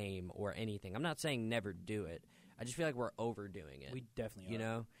a game or anything. I'm not saying never do it. I just feel like we're overdoing it. We definitely you are.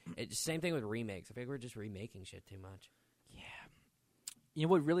 know, it's same thing with remakes. I feel like we're just remaking shit too much. Yeah. You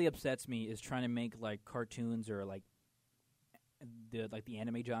know what really upsets me is trying to make like cartoons or like the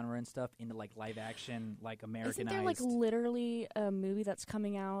anime genre and stuff into like live action, like Americanized. isn't there like literally a movie that's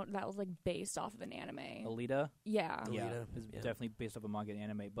coming out that was like based off of an anime? Alita? Yeah. Alita, Yeah, it's yeah. definitely based off a manga and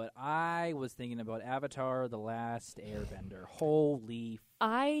anime. But I was thinking about Avatar: The Last Airbender. Holy!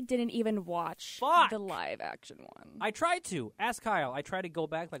 I didn't even watch Fuck! the live action one. I tried to ask Kyle. I tried to go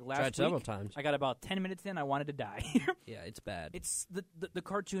back like last Tried week. several times. I got about 10 minutes in. I wanted to die. Yeah, it's bad. It's the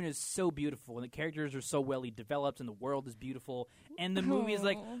cartoon is so beautiful, and the characters are so well developed, and the world is beautiful, and the movie is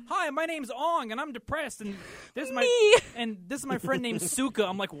like, Aw. "Hi, my name's Ong, and I'm depressed, and this is my this is my friend named Suka."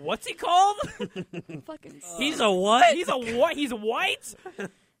 I'm like, "What's he called? Fucking He's a what? He's a what? He's white?"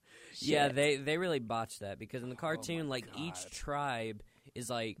 Yeah, shit. they really botched that because in the cartoon, like each God. tribe is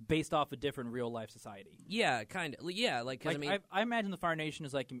like, Based off a different real life society. yeah, kind of, yeah, like 'cause Like I mean, I imagine the Fire Nation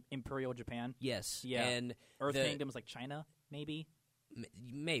is like Imperial Japan. yes, Yeah. and Earth The- Kingdom is like China, maybe.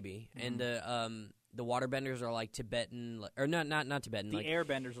 maybe, and Mm-hmm. the waterbenders are like Tibetan, or not Tibetan, The like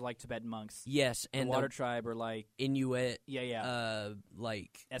Airbenders are like Tibetan monks. yes, The and Water Tribe are like Inuit, yeah,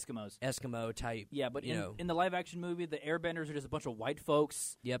 like Eskimos. Eskimo type. Yeah, but you know. in the live action movie, the Airbenders are just a bunch of white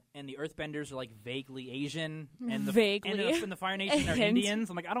folks. Yep. And the Earthbenders are like vaguely Asian, and the Vaguely. and the Fire Nation are And- Indians.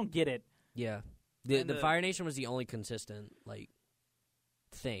 I'm like, I don't get it. Yeah, the And the- Fire Nation was the only consistent like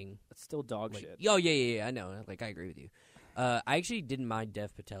thing. It's still dog Like, shit. oh yeah, I know. Like I agree with you. I actually didn't mind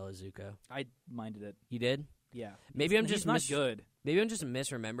Dev Patel as Zuko. I minded it. You did? Yeah. Maybe I'm He's just not good. Maybe I'm just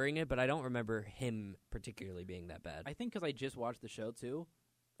misremembering it, but I don't remember him particularly being that bad. I think because I just watched the show too,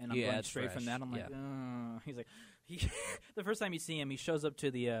 and I'm Yeah, going it's straight from fresh. that. I'm like, he's like, the first time you see him, he shows up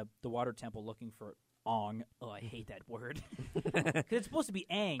to the water temple looking for Ong. Oh, I hate that word. 'Cause it's supposed to be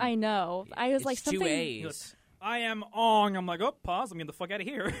Aang. I know. I was It's like two something. A's. I am Ong. I'm like, oh, pause. I'm getting the fuck out of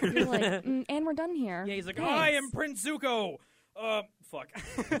here. You're like, and we're done here. Yeah, he's like, Thanks. I am Prince Zuko. Fuck,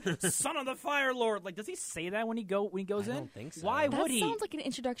 son of the Fire Lord. Like, does he say that when he goes I in? don't think so. Why That would he? sounds like an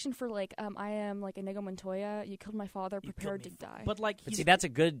introduction for like, I am like Inigo Montoya. You killed my father, You prepared to killed die. But like, But he's, see, that's a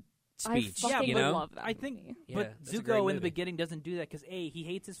good I speech. fucking you would know? love that. I think, movie. Yeah, but that's a great Zuko in the movie. beginning doesn't do that because A, he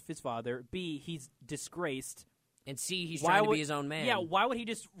hates his father. B, he's disgraced. And see, he's Why trying to would- be his own man. Yeah, why would he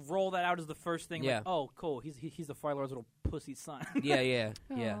just roll that out as the first thing? Yeah. Like, oh, cool. He's the Fire Lord's little pussy son. yeah.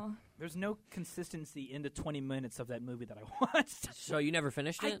 Aw. There's no consistency in the 20 minutes of that movie that I watched. So you never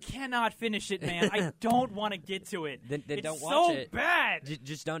finished I it? cannot finish it, man. I don't want to get to it. Then it's don't so watch it. bad.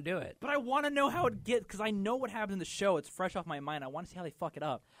 Just don't do it. But I want to know how it gets because I know what happens in the show. It's fresh off my mind. I want to see how they fuck it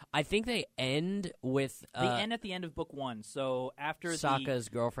up. I think they end with They end at the end of book 1. So after Sokka's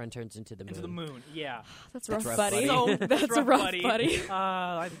girlfriend turns into the moon. into the moon. Yeah. That's That's rough, rough, buddy. buddy. So That's rough, rough, buddy. buddy.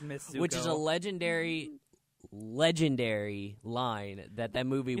 I miss Zuko. Which is a legendary legendary line that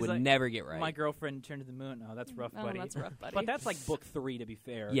movie He's would like, never get right. My girlfriend turned to the moon. Oh, that's rough, buddy. That's rough, buddy. But that's like book 3, to be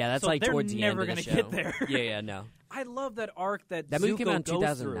fair. Yeah, that's so like they're towards the end never of the gonna show. get there. Yeah, no. I love that arc that Movie Zuko came out in goes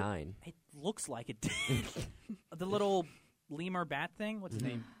 2009. through. It looks like it did. The little lemur bat thing. What's his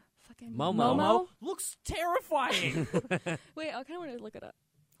name? Fucking Momo. Looks terrifying. Wait, I kind of want to look it up.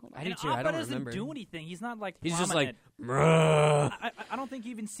 Hold on. I do And too. I Appa don't doesn't remember. do anything. He's not like He's just like, prominent. "Bruh." I don't think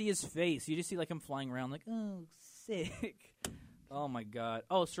you even see his face. You just see like him flying around like, oh, sick. Oh my god.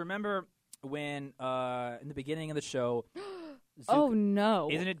 Oh, so remember when in the beginning of the show Oh no!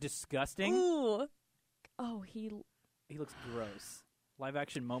 isn't it disgusting? Ooh. Oh, he He looks gross. Live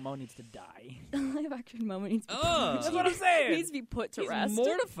action Momo needs to die. live action moment needs to be Ugh. That's what I'm saying. needs to be put to He's rest.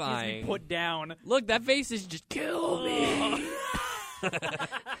 mortifying. Put down. Look, that face is just kill me.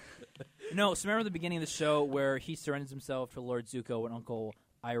 No, so remember the beginning of the show where he surrenders himself to Lord Zuko and Uncle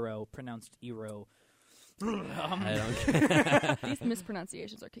Iroh, pronounced Iro. I don't care. These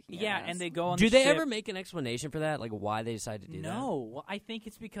mispronunciations are kicking. Yeah, your ass. and they go on Do the they ship. ever make an explanation for that? Like why they decided to do that? No, well, I think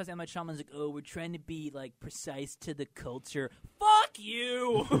it's because Emma Chamberlain's like, oh, we're trying to be like precise to the culture. Fuck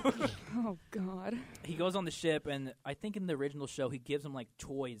you! Oh God. He goes on the ship, and I think in the original show he gives him like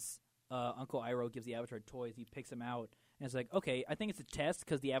toys. Uncle Iroh gives the Avatar toys. He picks them out, and it's like, okay, I think it's a test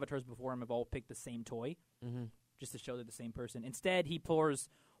because the Avatars before him have all picked the same toy, just to show they're the same person. Instead, he pours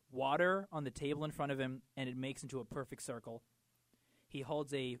water on the table in front of him, and it makes into a perfect circle. He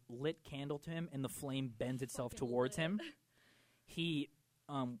holds a lit candle to him, and the flame bends itself towards him. He,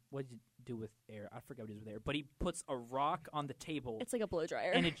 what did you do with air? I forgot what he did with air. But he puts a rock on the table, It's like a blow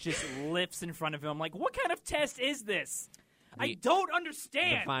dryer. and it just lifts in front of him. I'm like, what kind of test is this? I The- don't The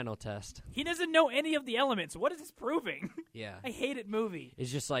understand. final test. He doesn't know any of the elements. What is this proving? Yeah. I hate it movie. It's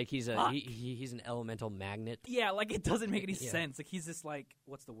just like he's Fuck. he's an elemental magnet. Yeah, like it doesn't make any Yeah. sense. Like he's just like,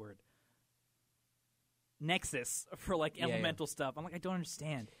 what's the word? Nexus for like Yeah, elemental stuff. I'm like, I don't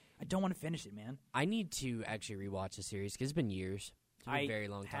understand. I don't want to finish it, man. I need to actually rewatch the series because it's been years. It's been I a very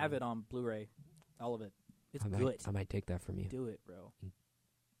long time. have it on Blu-ray, all of it. It's I might, good. I might take that from you. Do it, bro.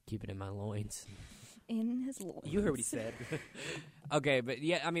 Keep it in my loins. in his loins. You heard what he said. Okay, but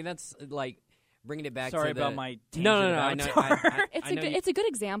yeah, I mean that's like bringing it back. Sorry to the, about my tangent no. about I know. Avatar. It's I a know good, you- it's a good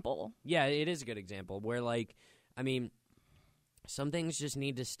example. Yeah, it is a good example where, like, I mean, some things just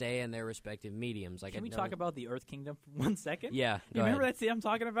need to stay in their respective mediums. Like, Can I we know- talk about the Earth Kingdom for 1 second? Yeah, You go remember ahead. that scene I'm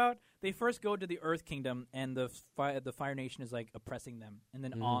talking about? They first go to the Earth Kingdom, and the Fire Nation is like oppressing them, and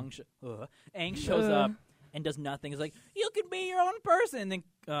then Aang shows up and does nothing. He's like, "You can be your own person." And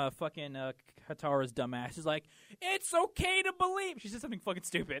then fucking Katara's dumbass is like, "It's okay to believe." She said something fucking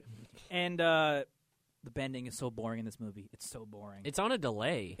stupid, and the bending is so boring in this movie. It's so boring. It's on a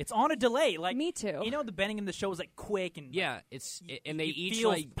delay. It's on a delay. Like Me too. You know, the bending in the show is like quick and Yeah, and they it each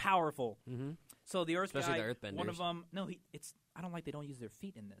feels like. powerful. Mhm. So the Earth Especially guy, the Earthbenders. one of them. No, it's. I don't like they don't use their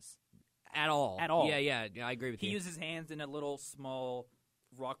feet in this. At all. At all. Yeah, I agree with He you. uses hands, and a little small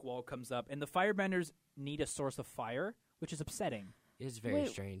rock wall comes up, and the firebenders need a source of fire, which is upsetting. It's very Wait.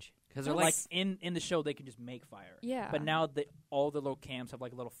 strange because they're Like like, in the show, they can just make fire. Yeah. But now all the little camps have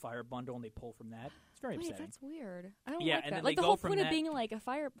like a little fire bundle, and they pull from that. It's very Wait, upsetting. that's weird. I don't Yeah, like and that. then Like they the go whole from point of that- being like a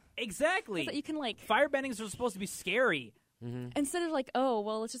fire Exactly. is that you can like Firebendings are supposed to be scary, instead of like, oh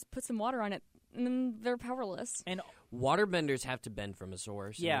well, let's just put some water on it, and then they're powerless. and waterbenders have to bend from a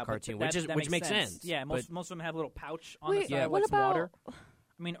source in yeah, the cartoon, but which that makes sense. Yeah, but most of them have a little pouch on Wait, the side what with some about water.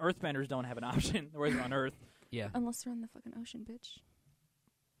 I mean, Earthbenders don't have an option. Whereas on Earth, yeah, unless they're in the fucking ocean, bitch.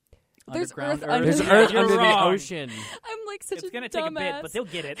 underground Earth under there's the Earth You're under wrong. the ocean. I'm like such It's a gonna take a bit, dumbass. but they'll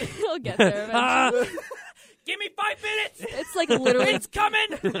get it. They'll get there eventually. Give me 5 minutes. It's like literally. It's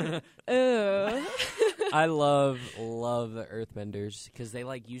coming. I love the Earthbenders because they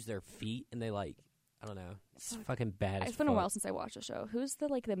like use their feet and they like I don't know. It's fucking bad. It's been a while since I watched the show. Who's the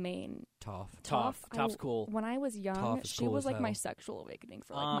main Toph. Toph. Toph? Toph's cool. When I was young, Toph is she cool was as like my hell. sexual awakening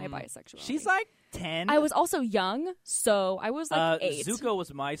for like my bisexuality. She's like 10. I was also young, so I was like 8. Zuko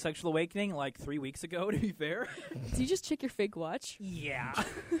was my sexual awakening like 3 weeks ago, to be fair. Did you just check your fake watch? Yeah.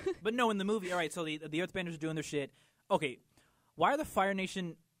 But no, in the movie, all right, so the Earthbenders are doing their shit. Okay, why are the Fire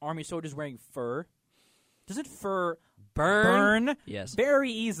Nation army soldiers wearing fur? Doesn't fur burn Yes.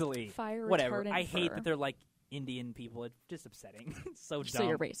 very easily? Fire Whatever. retardant I hate fur. that they're like Indian people. It's just upsetting. It's so dumb. So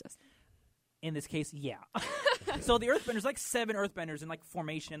you're racist. In this case, yeah. So the Earthbenders, like 7 Earthbenders in like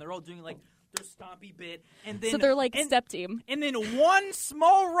formation, and they're all doing like their stompy bit, and then So they're like and, step team. and then one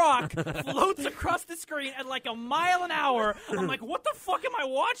small rock floats across the screen at like a mile an hour. I'm like, what the fuck am I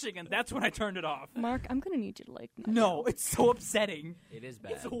watching? And that's when I turned it off. Mark, I'm gonna need you to like. No, it's so upsetting. It is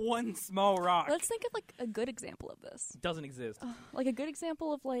bad. It's one small rock. Let's think of like a good example of this. Doesn't exist. Like a good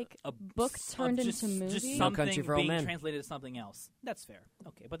example of like A book turned just, into movie. Just No something Country for Old being Men. translated to something else. That's fair.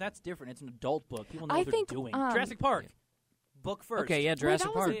 Okay, but that's different. It's an adult book. People know I what they're think, doing. um, Jurassic Park. Book first. Okay, yeah, Jurassic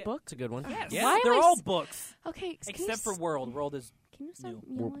that was a Park. book? It's a good one. Yes, Why am they're I all s- books. Okay, can you Except for s- World. World is Can you stop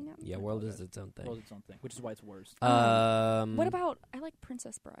new. yelling at me? Yeah, World is its own thing. World is its own thing, which is why it's worse. What about I like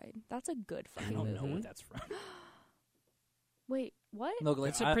Princess Bride? That's a good I fucking don't movie. know Mhm. what that's from. Wait, what? No, like,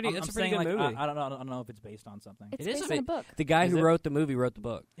 It's a pretty- I'm it's a saying, pretty good like, movie. I don't know if it's based on something. It's It is based a on a bit- book. The guy Is who it? wrote the movie wrote the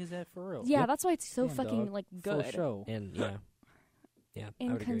book, Is that for real? Yeah, that's why it's so Damn, fucking dog. like Full good. show. and yeah, I would agree.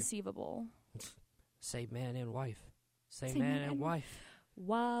 Inconceivable. Save man and wife. Save Save man man and and- wife.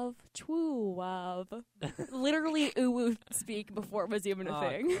 Wav, true wav. Literally uwu speak before it was even a Ah,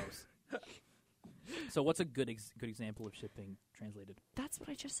 thing. gross. So what's a good example of shipping translated? That's what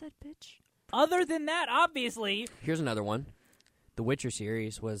I just said, bitch. Other than that, obviously. Here's another one. The Witcher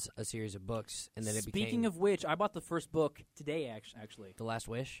series was a series of books, and then it Speaking became of which, I bought the first book today. Actually, The Last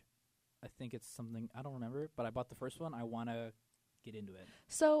Wish. I think it's something I don't remember, but I bought the first one. I want to get into it.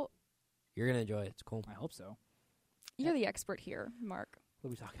 So You're gonna enjoy it. It's cool. I hope so. you're the expert here, Mark. What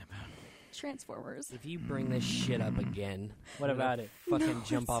are we talking about? Transformers. If you bring this shit up again, What I'm gonna about it? Fucking No,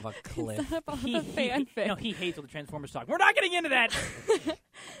 jump off a cliff. It's not about the fanfic. No, he hates all the Transformers talk. We're not getting into that.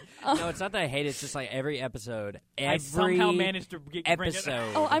 No, it's not that I hate it. It's just like every episode, I somehow managed to bring it.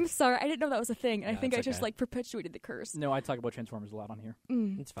 episode. Oh, I'm sorry. I didn't know that was a thing, and No, I think it's I just okay. like perpetuated the curse. No, I talk about Transformers a lot on here.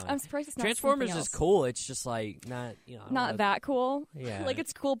 It's fine. I'm surprised it's not Transformers something is else. cool. It's just like not, I don't Not know. that cool. Yeah. Like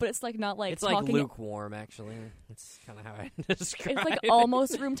it's cool, but it's like not like It's like talking. lukewarm, actually. That's kind of how I describe It's like it.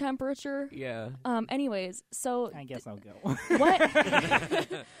 almost room temperature. Yeah. Anyways, so I guess I'll go.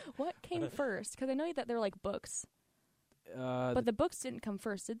 what what came first? Because I know that they're like books, but the the books didn't come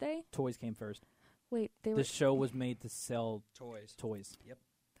first, did they? toys came first. Wait, they were. The show was made to sell Toys. toys. Yep.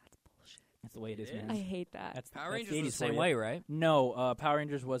 That's bullshit. That's the way it is, It man. I hate that. That's Power that's Rangers was 80s the for same you. way, right? No, Power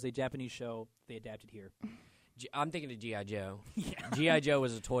Rangers was a Japanese show they adapted here. I'm thinking of G.I. Joe. Yeah. G.I. Joe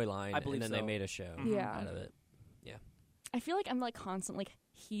was a toy line, I believe and then so. they made a show Yeah. out of it. I feel like I'm like constantly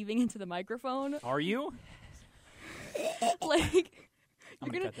heaving into the microphone. Are you? Like I'm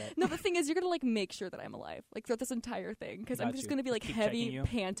you're gonna gonna. cut that. No, the thing is, you're gonna like make sure that I'm alive, like throughout this entire thing, because I'm Got just you. gonna be like Keep heavy checking you.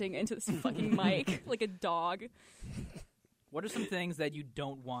 panting into this fucking mic like a dog. What are some things that you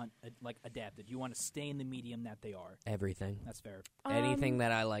don't want like adapted? You want to stay in the medium that they are. Everything. That's fair. Anything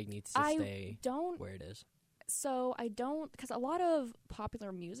that I like needs to I stay don't. where it is. So I don't, because a lot of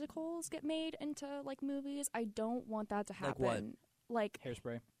popular musicals get made into like movies. I don't want that to Like happen. what? Like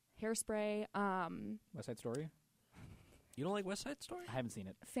Hairspray, Hairspray, West Side Story. You don't like West Side Story? I haven't seen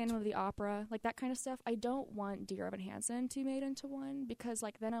it. Phantom of the Opera, like that kind of stuff. I don't want Dear Evan Hansen to be made into one because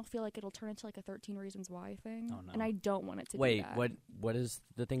like then I'll feel like it'll turn into like a 13 Reasons Why thing, Oh, no. and I don't want it to. Wait, do that. what is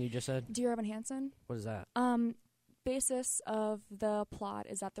the thing you just said? Dear Evan Hansen. What is that? Basis of the plot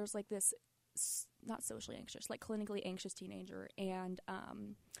is that there's like this not socially anxious, like clinically anxious teenager, and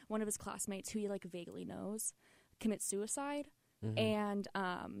one of his classmates who he like vaguely knows commits suicide. Mhm. And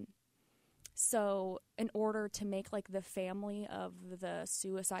so in order to make like the family of the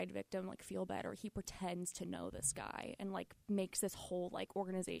suicide victim like feel better, he pretends to know this guy and like makes this whole like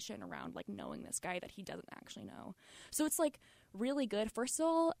organization around like knowing this guy that he doesn't actually know. So it's like really good. First of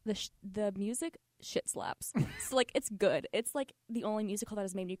all, the music shit slaps. So like it's good. It's like the only musical that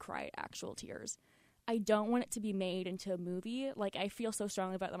has made me cry actual tears. I don't want it to be made into a movie. Like I feel so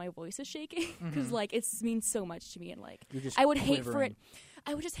strongly about it that my voice is shaking because like it means so much to me, and like You're just I would hate for quivering. it.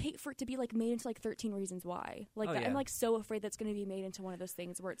 I would just hate for it to be like made into like 13 Reasons Why. Like Oh, that, yeah. I'm like so afraid that's going to be made into one of those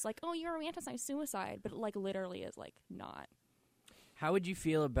things where it's like, oh, you're romanticizing suicide, but it, like literally is like not. How would you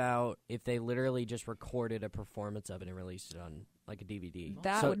feel about if they literally just recorded a performance of it and released it on like a DVD?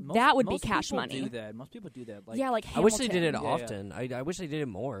 That So- would that would be most cash people money. Do that. Most people do that. Like, Yeah, like I wish they did it Hamilton. Yeah, yeah. often. I wish they did it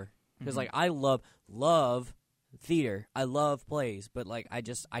more because Mhm. like I love theater. I love plays, but like I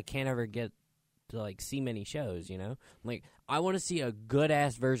can't ever get to like see many shows. You know, like I want to see a good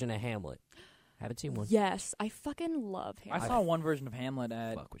ass version of Hamlet. Haven't seen one. Yes, I fucking love I Hamilton. saw one version of Hamlet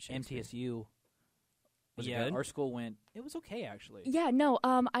at Fuck with Shakespeare. MTSU. Was it yeah, good? our school went. It was okay actually. Yeah, no.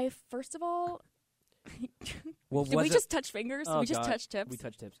 I first of all, Well, Did we just touch fingers? Oh, we just God. touched tips? We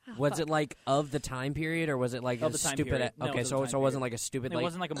touched tips. Oh, was fuck. it like of the time period, or was it like Of a the time stupid? period. No, Okay, it was so the it time wasn't like a stupid. It like,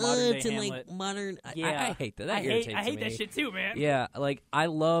 wasn't like a modern it's day in Hamlet. like modern. Yeah. I hate that. That I irritates hate me. that shit too, man. Yeah, like I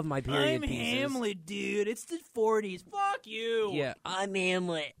love my period I'm pieces. Hamlet, dude. It's the 40s. Fuck you. Yeah, I'm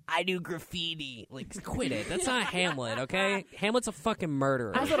Hamlet. I do graffiti. Like, quit it. That's not Hamlet, okay? Hamlet's a fucking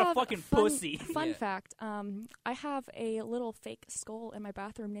murderer. I I was a have fucking fun, pussy. Fun Yeah. fact, I have a little fake skull in my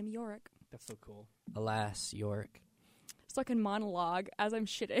bathroom named Yorick. That's so cool. Alas, York. So I can monologue as I'm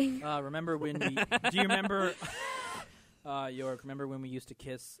shitting. Remember when we... Do you remember... York, remember when we used to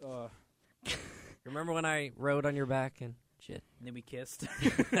kiss... Remember when I rode on your back and shit? and then we kissed?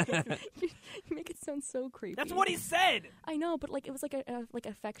 You make it sound so creepy. That's what he said! I know, but like it was like a like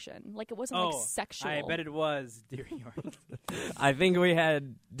affection. Like it wasn't like sexual. I bet it was, dear York. I think we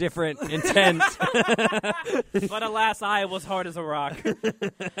had different intent. But alas, I was hard as a rock.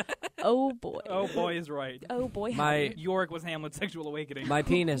 Oh boy. Oh, boy is right. Oh boy. My- howdy. York was Hamlet's sexual awakening. My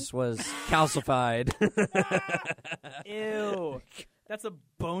penis was calcified. Ew. That's a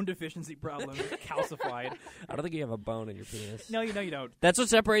bone deficiency problem. Calcified. I don't think you have a bone in your penis. No, you don't. That's what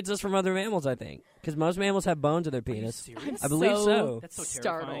separates us from other mammals, I think. Because most mammals have bones in their Are you penis. serious? I believe so. That's so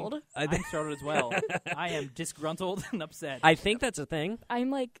terrifying. startled. I'm startled as well. I am disgruntled and upset. I think that's a thing. I'm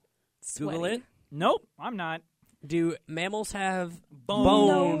like Google sweaty. it. Nope, I'm not. Do mammals have Bone.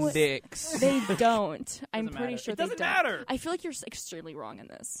 bone No. dicks? They don't. I'm Doesn't pretty matter. sure It they doesn't don't. matter. I feel like you're extremely wrong in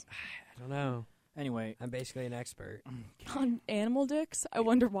this. I don't know. Anyway. I'm basically an expert. On animal dicks? I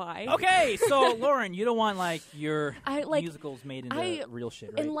wonder why. Okay, so Lauren, you don't want like your I like musicals made into I- real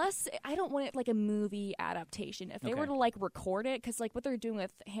shit, right? unless I don't want it like a movie adaptation. If they were Okay. to like record it, because like what they're doing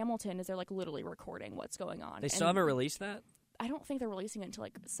with Hamilton is they're like literally recording what's going on. They still And haven't released that? I don't think they're releasing it until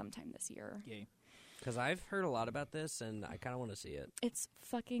like sometime this year. Yay. Because I've heard a lot about this, and I kind of want to see it. It's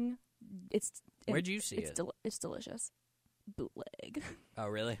fucking. It's. Where'd you see it's it? It's delicious. Bootleg. Oh,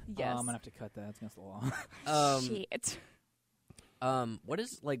 really? Yes. I'm gonna have to cut that. It's against the law. Shit. What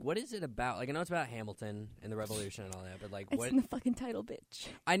is it about? Like, I know it's about Hamilton and the Revolution and all that, but like, It's what? in the fucking title, bitch.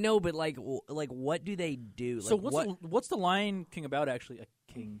 I know, but like, what do they do? So Like, what's the Lion King about? Actually, a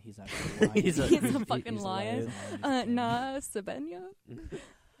king. He's not a lion. He's a- He's a fucking he's a lion. lion. Nah, Sabenya.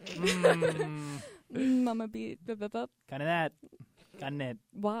 Mm, Mama beat. kind of that. Kind of it.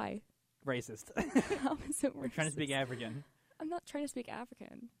 Why? Racist. How is it We're trying to speak racist? African. I'm not trying to speak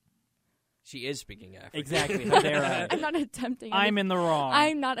African. She is speaking African. Exactly. How dare I? I'm not attempting. I'm in the wrong.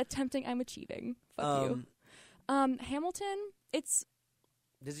 I'm not attempting. I'm achieving. Fuck you. Hamilton.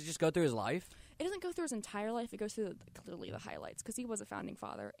 Does it just go through his life? It doesn't go through his entire life. It goes through clearly the highlights because he was a founding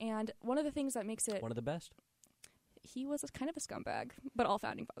father. And one of the things that makes it, One of the best, he was kind of a scumbag. But all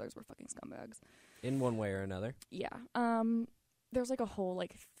founding fathers were fucking scumbags. in one way or another. Yeah. There's like a whole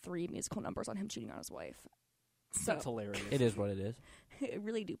 3 musical numbers on him cheating on his wife. So That's hilarious. It is what it is. it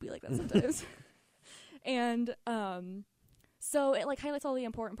really do be like that sometimes. And so it highlights all the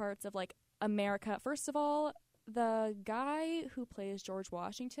important parts of America. First of all, the guy who plays George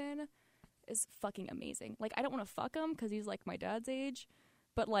Washington is fucking amazing. I don't want to fuck him because he's my dad's age,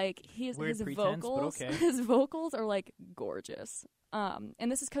 but his Weird his pretense, but vocals, okay. his vocals are gorgeous. And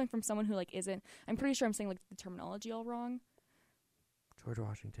this is coming from someone who isn't. I'm pretty sure I'm saying the terminology all wrong. George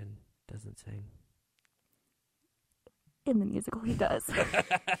Washington doesn't sing. In the musical, he does.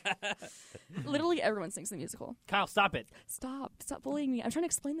 Literally everyone sings the musical. Kyle, stop it. Stop bullying me. I'm trying to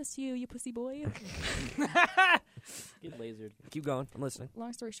explain this to you, you pussy boy. Get lasered. Keep going. I'm listening.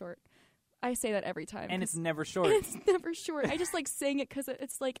 Long story short, I say that every time. And it's 'cause never short. it's never short. I just saying it because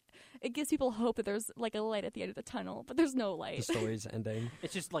it's it gives people hope that there's a light at the end of the tunnel, but there's no The light. story's ending.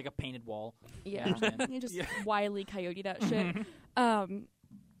 It's just like a painted wall. Yeah, understand. you just Yeah. Wile E. Coyote that shit.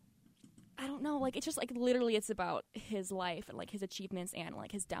 I don't know. It's just literally it's about his life and his achievements and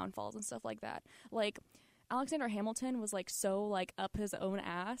his downfalls and stuff like that. Alexander Hamilton was so up his own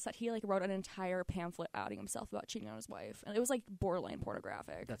ass that he wrote an entire pamphlet outing himself about cheating on his wife, and it was borderline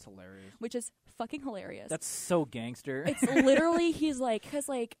pornographic, That's hilarious. which is fucking hilarious. That's so gangster. It's literally he's because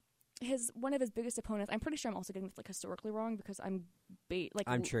his one of his biggest opponents. I'm pretty sure I'm also getting this historically wrong because I'm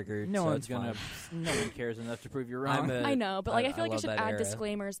I'm triggered. no so one's it's gonna. fine. No one cares enough to prove you're wrong. I know, but I feel I love should that add era.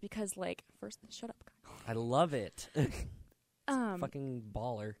 disclaimers because first shut up. I love it. Fucking Fucking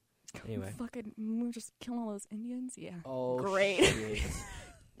baller. Anyway. fucking we were just killing all those Indians. Yeah, Oh, Great. shit.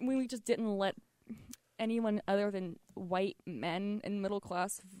 we just didn't let anyone other than white men and middle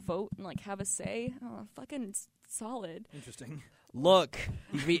class vote and have a say. Oh, fucking solid. Interesting. Look,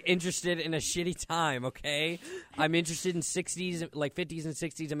 you'd be interested in a shitty time, okay? I'm interested in 50s and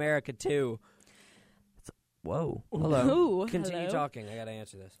 60s America, too. Whoa. Hello. Ooh, Continue hello. talking. I gotta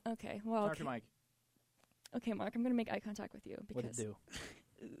answer this. Okay, well, Talk to Mike. Okay, Mark, I'm gonna make eye contact with you What'd because it do?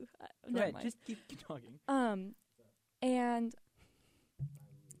 Go never ahead, mind. just keep talking. And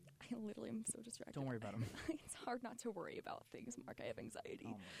I literally am so distracted. Don't worry about him. It's hard not to worry about things, Mark. I have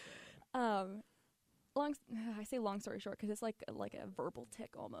anxiety. Oh my I say long story short because it's like a verbal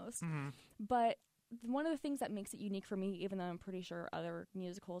tick almost. god. But one of the things that makes it unique for me, even though I'm pretty sure other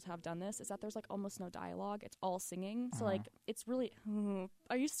musicals have done this, is that there's like almost no dialogue. It's all singing. So like it's really.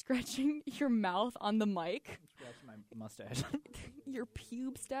 Are you scratching your mouth on the mic? Scratch my mustache. Your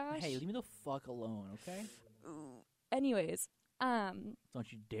pube stash? Hey, leave me the fuck alone, okay? Anyways, Don't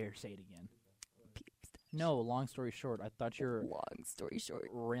you dare say it again. No, long story short, I thought you were long story short,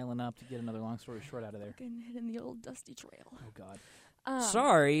 railing up to get another long story short out of there. getting hit in the old dusty trail. Oh god.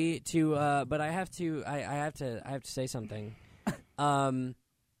 Sorry to, but I have to say something. I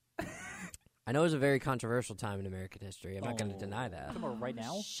know it was a very controversial time in American history. I'm not going to deny that. Talking about right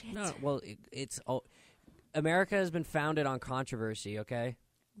now? Shit. No, well, it's America has been founded on controversy. Okay,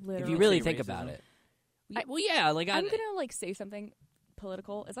 Literally. if you really Say think racism. about it. I- Well, yeah, like I'm gonna like say something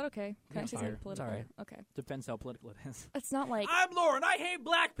political. Is that okay? Can I It's say fine. something political? It's all right. Okay. Depends how political it is. It's not like I'm Lauren. I hate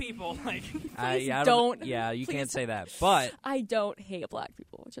black people. Like, Please I don't. Yeah, you Please can't say that. But I don't hate black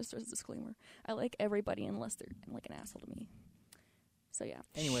people. Just as a disclaimer, I like everybody unless they're like an asshole to me. So yeah.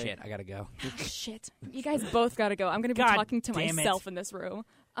 anyway, shit, I gotta go. Shit. You guys both gotta go. I'm gonna be God talking to damn it. myself in this room.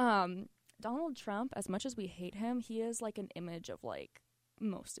 Donald Trump, as much as we hate him, he is like an image of like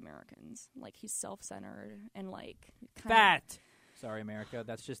most Americans. Like he's self-centered and like kinda, fat. Sorry, America.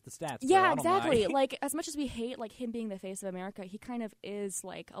 That's just the stats. Yeah, bro. I don't lie. exactly. Like as much as we hate like him being the face of America, he kind of is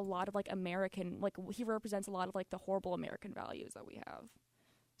like a lot of like American. Like he represents a lot of like the horrible American values that we have.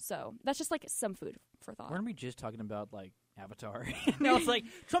 So that's just like some food for thought. Weren't we just talking about like Avatar? No, it's like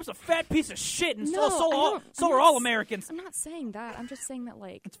Trump's a fat piece of shit, and No, so I all don't- so I'm are not all s- Americans. I'm not saying that. I'm just saying that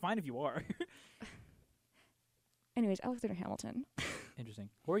like. It's fine if you are. Anyways, Alexander Hamilton. Interesting.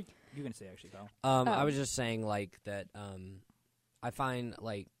 What were you gonna say actually, pal? I was just saying like that. I find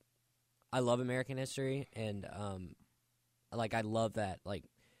like I love American history, and like I love that like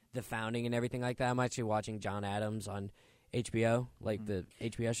the founding and everything like that. I'm actually watching John Adams on HBO, like the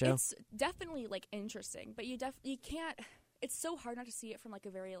HBO show. It's definitely like interesting, but you can't. It's so hard not to see it from like a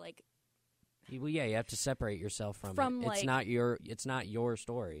very like. Well, yeah, you have to separate yourself from From, it. like- It's not your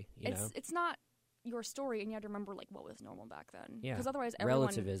story. You know, It's not your story, and you have to remember like what was normal back then. Yeah. Because otherwise,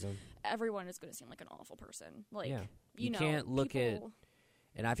 relativism. everyone is going to seem like an awful person. Like Yeah. you know, can't look at. people-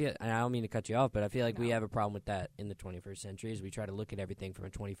 And I don't mean to cut you off, but I feel like we No. have a problem with that in the 21st century. Is we try to look at everything from a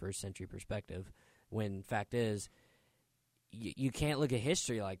 21st century perspective, when fact is, you can't look at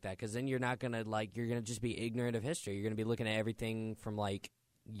history like that, because then you're not gonna you're gonna just be ignorant of history. You're gonna be looking at everything from like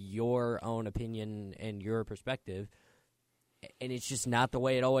your own opinion and your perspective, and it's just not the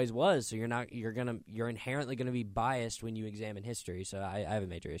way it always was. So you're inherently gonna be biased when you examine history. So I have a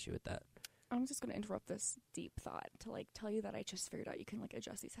major issue with that. I'm just going to interrupt this deep thought to like tell you that I just figured out you can like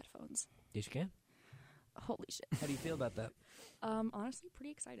adjust these headphones. Yes, you can. Holy shit! How do you feel about that? Honestly,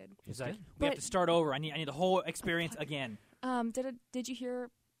 pretty excited. It's like, good. we have But- to start over. I need the whole experience again. Did you hear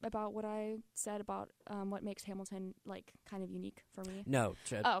about what I said about what makes Hamilton like kind of unique for me? No.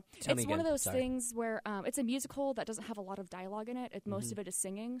 Oh, tell me it's one of again. those Sorry. things where it's a musical that doesn't have a lot of dialogue in it. Most Mhm. of it is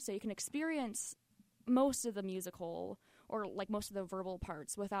singing, so you can experience most of the musical or like most of the verbal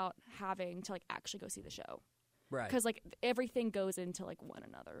parts without having to like actually go see the show. Right. Because like everything goes into like one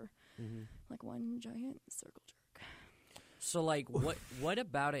another, Mm-hmm. like one giant circle jerk. So, like, what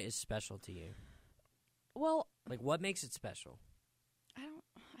about it is special to you? Well, Like, what makes it special? I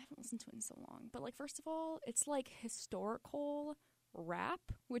haven't listened to it in so long, but like first of all, it's like historical rap,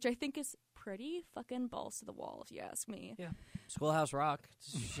 which I think is pretty fucking balls to the wall if you ask me. Schoolhouse Rock,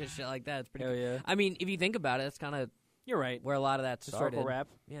 shit like that. It's pretty. Hell Cool. yeah. I mean, if you think about it, that's kind of You're right. where a lot of that Historical started. rap.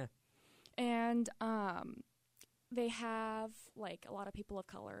 Yeah. And they have like a lot of people of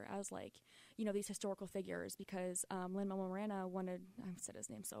color as like these historical figures because Lin-Manuel Miranda wanted. I've said his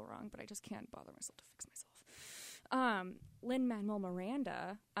name so wrong, but I just can't bother myself to fix myself. Lin-Manuel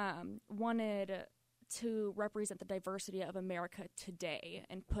Miranda wanted to represent the diversity of America today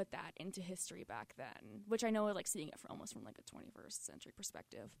and put that into history back then, which I know like seeing it from almost from like a 21st century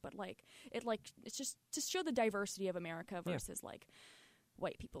perspective, but it's just to show the diversity of America versus like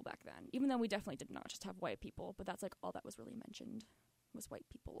white people back then, even though we definitely did not just have white people, but that's like all that was really mentioned was white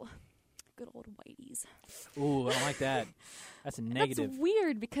people. Good old whiteys. Ooh, I don't like that. That's a negative. That's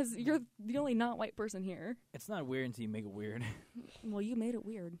weird because you're the only not white person here. It's not weird until you make it weird. Well, you made it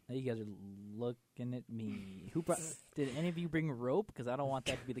weird. Now you guys are looking at me. Did any of you bring rope? Because I don't want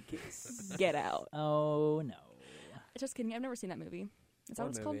that to be the case. Get out. Oh no. Just kidding. I've never seen that movie. Is that What what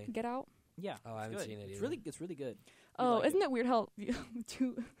it's movie? called? Get Out? Yeah. Oh, I haven't good. seen it It's either. really good. Oh, like isn't it weird how you're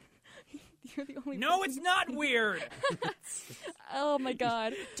the only No, person- it's not weird. Oh my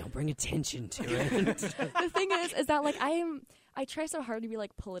god. Don't bring attention to it. The thing is that like I try so hard to be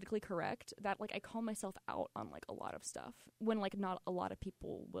like politically correct that like I call myself out on like a lot of stuff when like not a lot of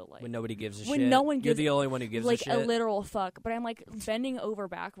people will like When nobody gives a When shit. no one You're gives, the only one who gives like a shit. literal fuck, but I'm like bending over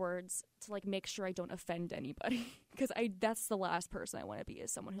backwards to like make sure I don't offend anybody because that's the last person I want to be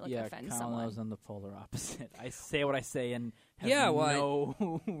is someone who like yeah, offends Kala's someone. on the polar opposite. I say what I say and have Yeah, well,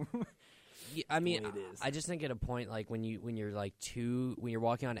 no. Yeah, I mean, way it is. I just think at a point like when you're when you're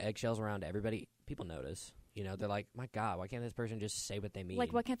walking on eggshells around everybody, people notice. You know, they're like, "My God, why can't this person just say what they mean?"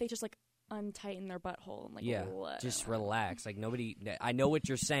 Like, why can't they just like untighten their butthole and like yeah, let just out? relax. Like nobody. I know what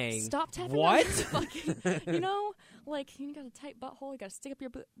you're saying. Stop tapping What? on your fucking, you know, like you got a tight butthole, you got to stick up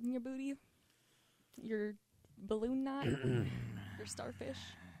your booty, your balloon knot, your starfish,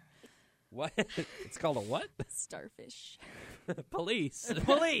 What? It's called a what? starfish. Police.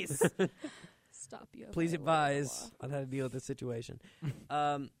 Police. Stop you. if Please I were a advise on how to deal with this situation.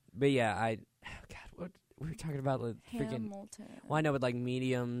 But yeah, God, what we were talking about? Like, freaking. Hamilton. Well, I know with like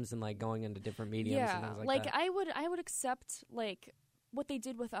mediums and like going into different mediums and things like that. I would accept like what they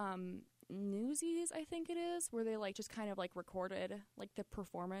did with Newsies, I think it is, where they like just kind of like recorded like the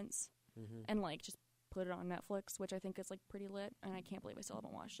performance Mhm. and like just put it on Netflix, which I think is like pretty lit, and I can't believe I still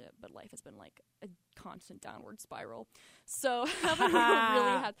haven't watched it, but life has been like a constant downward spiral. So I haven't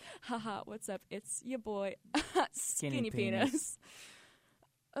really had haha, what's up? It's your boy Skinny Penis.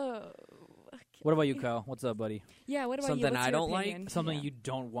 Oh. Okay. What about you, Kyle? What's up, buddy? Yeah, what about you? Something What's I your don't like? opinion? Something Yeah. you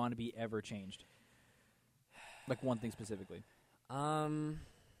don't want to be ever changed. Like one thing specifically. Oh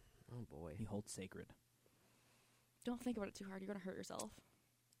boy. You hold sacred. Don't think about it too hard. You're gonna hurt yourself.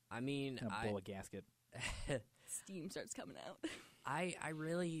 I mean, Gonna blow a gasket. Steam starts coming out. I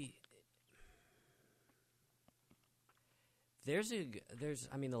really. There's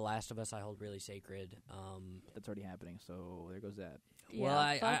I mean, The Last of Us I hold really sacred. That's already happening, so there goes that.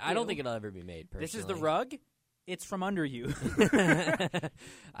 Well, Yeah, I don't think it'll ever be made. Personally. This is the rug. It's from under you.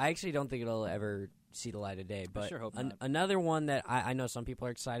 I actually don't think it'll ever see the light of day. But sure hope not. another one that I know some people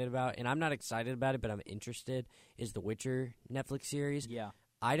are excited about, and I'm not excited about it, but I'm interested, is the Witcher Netflix series. Yeah.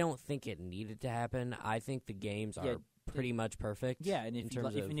 I don't think it needed to happen. I think the games Yeah, are pretty much perfect. Yeah, and in if you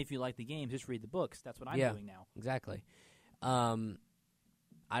terms of- even if you like the games, just read the books. That's what I'm Yeah. doing now. Exactly.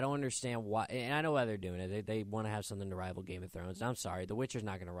 I don't understand why, and I know why they're doing it. They want to have something to rival Game of Thrones. And I'm sorry, The Witcher's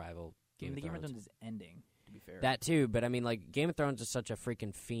not going to rival I mean, Game the of Game of Thrones. Thrones is ending. To be fair, That too, but I mean, like Game of Thrones is such a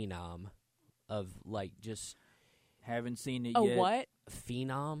freaking phenom of like just haven't seen it Oh, yet. what?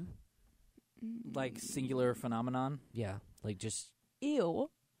 phenom. Like singular phenomenon, Yeah, like just Ew.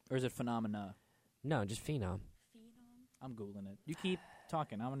 or is it phenomena? no, just phenom. I'm googling it. You keep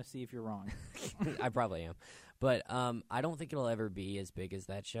talking. I'm gonna see if you're wrong. I probably am, but I don't think it'll ever be as big as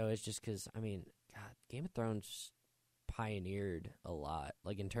that show. It's just because I mean, God, Game of Thrones pioneered a lot,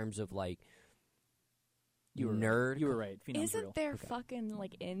 like in terms of like You were nerd. You were right. Phenom's real. Isn't there Okay. fucking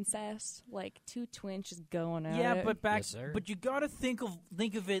like incest? Like two twins just going at Yeah, it? but back, Yes, sir. but you gotta think of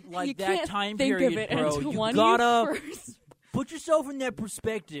it like you that can't time think period, of it bro. as You 20 gotta first. put yourself in that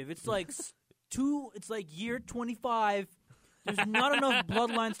perspective. It's like it's like year 25. There's not enough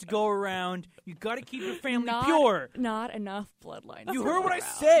bloodlines to go around. You gotta keep your family Not pure. Not enough bloodlines. You to heard go what I around.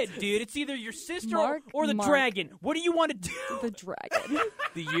 said, dude. It's either your sister Mark- or the Mark. dragon. What do you want to do? The dragon.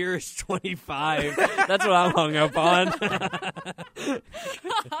 The year is 25. That's what I'm hung up on. The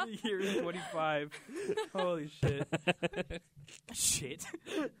year is 25. Holy shit. Shit.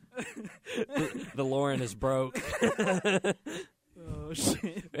 The Lauren is broke. Oh,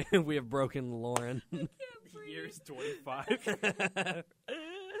 shit. We have broken the Lauren. The year is 25.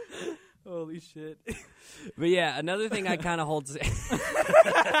 Holy shit. But yeah, another thing I kind of hold.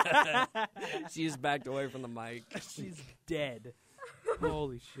 She just backed away from the mic. She's dead.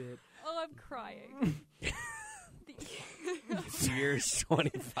 Holy shit. Oh, I'm crying. The year's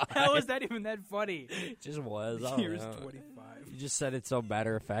 25. How is that even that funny? It just was. I The don't year is know. 25. You just said it so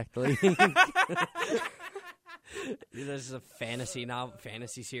matter of factly. This is a fantasy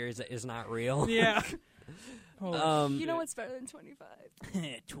series that is not real. Yeah. Holy You know shit. what's better than 25?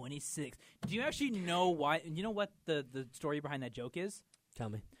 26. Do you actually know why? You know what the story behind that joke is? Tell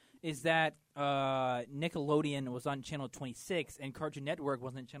me. Is that Nickelodeon was on channel 26 and Cartoon Network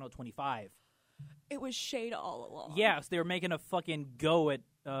was on channel 25. It was shade all along. Yeah, so they were making a fucking go at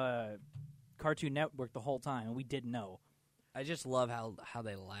Cartoon Network the whole time, and we didn't know. I just love how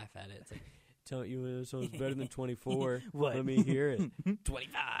they laugh at it. It's like, tell you so it's better than 24. What? Let me hear it.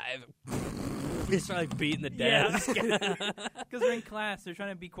 25. It's like beating the desk. Because they're in class, they're trying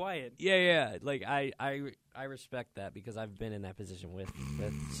to be quiet. Yeah. Like I respect that because I've been in that position with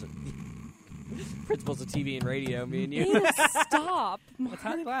principals of TV and radio. Me and you. Ew, stop. That's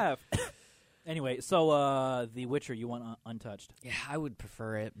how they laugh. Anyway, so The Witcher, you want untouched? Yeah, I would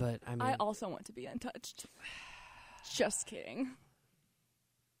prefer it, but I mean, I also want to be untouched. Just kidding.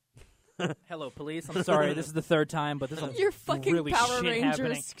 Hello, police. I'm sorry, this is the third time, but this is Your fucking really Power shit Rangers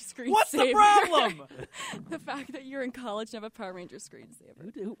happening. screensaver. What's the problem? The fact that you're in college and have a Power Ranger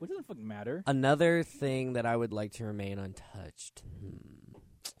screensaver. What does it fucking matter? another thing that I would like to remain untouched.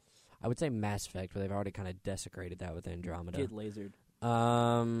 I would say Mass Effect, but they've already kind of desecrated that with Andromeda. Get lasered.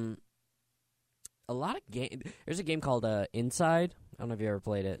 A lot of game. There's a game called Inside. I don't know if you ever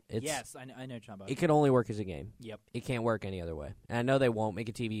played it. Yes, I know what you're talking about. It could only work as a game. Yep. It can't work any other way. And I know they won't make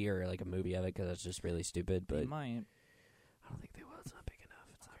a TV or like a movie of it because that's just really stupid. But They might. I don't think they will. It's not big enough.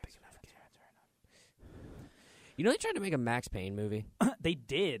 It's not big enough. You know they tried to make a Max Payne movie. They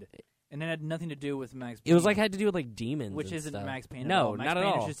did. And it had nothing to do with Max Payne. It was like had to do with like demons, Which and isn't stuff. Max Payne at No, all. Max not at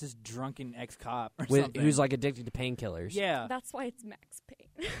Payne all. is just this drunken ex-cop or something. Who's like addicted to painkillers. Yeah. That's why it's Max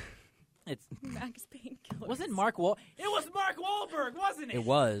Payne. It's Max Payne killers. wasn't Mark It was Mark Wahlberg, wasn't it? It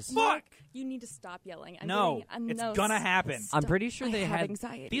was. Fuck! You need to stop yelling. No, it's gonna happen. I'm pretty sure I they have had.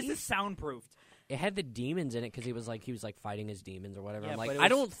 anxiety. This is soundproofed. It had the demons in it because he was like fighting his demons or whatever. Yeah, I'm like, but it I was-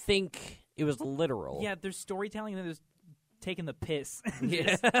 don't think it was literal. Yeah, there's storytelling and then there's taking the piss.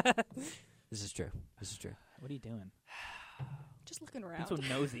 Yeah. This is true. This is true. What are you doing? Just looking I'm around. so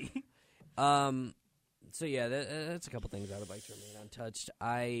nosy. So yeah, that's a couple things I would like to remain untouched.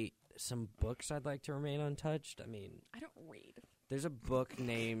 Some books I'd like to remain untouched. I mean, I don't read. there's a book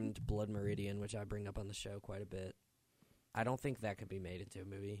named Blood Meridian, which I bring up on the show quite a bit. I don't think that could be made into a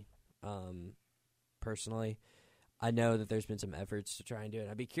movie. Personally, I know that there's been some efforts to try and do it.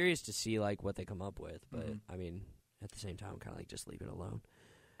 I'd be curious to see like what they come up with, but I mean, at the same time, kind of like just leave it alone.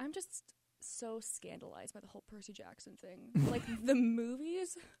 I'm just so scandalized by the whole Percy Jackson thing. Like, the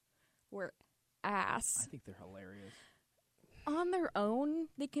movies were ass. I think they're hilarious. On their own,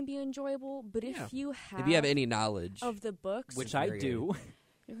 they can be enjoyable, but Yeah. if you have any knowledge, of the books, Which I very do.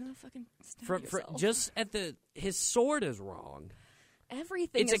 you're gonna fucking stab from yourself. just at his sword is wrong.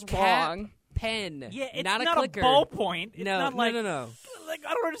 Everything It's is a cap. wrong. Pen, Yeah, it's not not a clicker. ballpoint. It's no, not like, no. Like,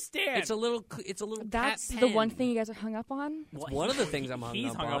 I don't understand. It's a little. That's cat the pen. one thing you guys are hung up on. Well, One of the things I'm hung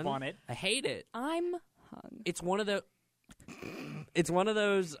he's up hung on. up on it. I hate it. I'm hung. It's one of the. It's one of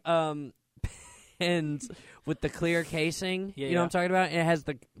those pens with the clear casing. Yeah, you know yeah. what I'm talking about? It has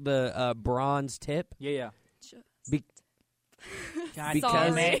the bronze tip Yeah. Just Be- God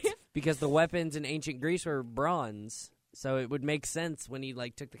because damn it. because the weapons in ancient Greece were bronze, so it would make sense when he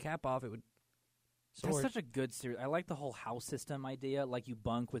like took the cap off. It would. That's Sword. such a good series. I like the whole house system idea. Like you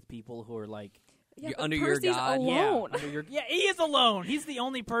bunk with people who are like, yeah, You're but under your Percy's god. alone. yeah, he is alone. He's the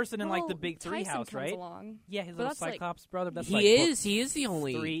only person in like the Well, big three Tyson house, comes right? along. Yeah, his But little that's, like- Cyclops brother. That's He like is. He is the book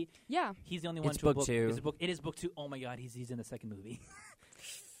only. 3. Yeah, He's the only one It's to a book 2. It's a book. It is book 2. Oh my god, he's in the second movie.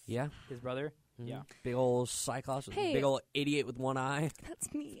 Yeah. His brother. Mhm. Yeah. Big old Cyclops. Hey. Big old idiot with one eye.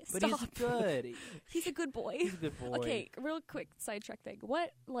 that's me. But Stop. he's good. He's a good boy. He's a good boy. Okay, real quick sidetrack thing.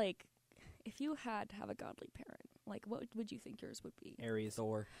 What, like, if you had to have a godly parent, like, what would you think yours would be? Aries.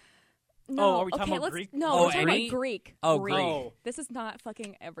 Thor. No, are we talking okay, about let's, Greek? No, Oh, we're talking any? about Greek. Oh, Greek. Greek. Oh. This is not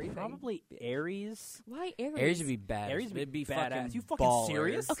fucking everything. Probably Aries. Why Aries? Aries would be bad. Aries It'd be badass. fucking You fucking baller.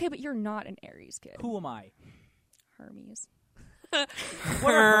 serious? Okay, but you're not an Aries kid. Who am I? Hermes.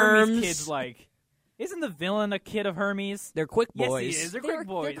 What are Hermes Herms. kids like? Isn't the villain a kid of Hermes? They're quick Yes, boys. he is. They're quick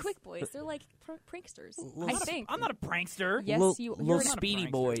boys. They're quick boys. They're like pranksters. Little I s- think. I'm not a prankster. Yes, Little- you. little You're, not a speedy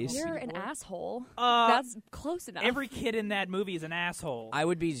prankster. boys. you're Speedy an boy. asshole. Uh, That's close enough. Every kid in that movie is an asshole. I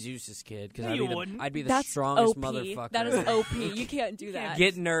would be Zeus's kid because No, I'd, you be wouldn't. I'd be the That's strongest OP. motherfucker. That is OP. You can't do that.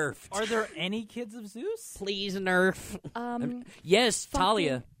 Get nerfed. Are there any kids of Zeus? Please nerf. Yes, fucking-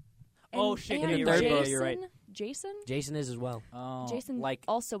 Talia. Oh, shit, And yeah, you're right, Jason, bro, you're right. Jason. Jason is as well. Oh, Jason like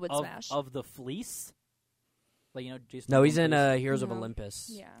also would of, smash. of the Fleece. Like Jason. No, he's in Fleece? Heroes of No. Olympus.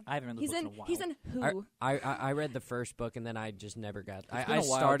 Yeah. I haven't read the He's books in. in a while. He's in Who? I read the first book and then I just never got. It's been I a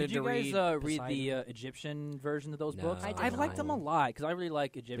while. started Did you to guys read read Poseidon. the Egyptian version of those No, books? I I've did liked them a not. lot because I really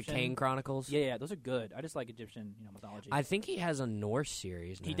like the Egyptian. Kane Chronicles. Yeah, those are good. I just like Egyptian, mythology. I think he has a Norse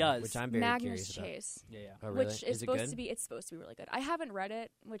series. Now, He does. which I'm very Magnus curious about. Chase, yeah. Oh, really? which is it supposed good? to be. It's supposed to be really good. I haven't read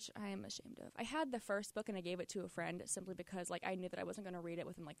it, which I am ashamed of. I had the first book and I gave it to a friend simply because like I knew that I wasn't going to read it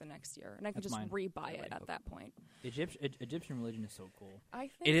within like the next year, and I could That's just mine. rebuy Yeah, it at that point. Egyptian religion is so cool. I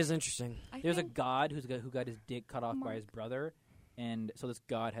think It is interesting. I There's a think god who got his dick cut off by Mark. his brother, and so this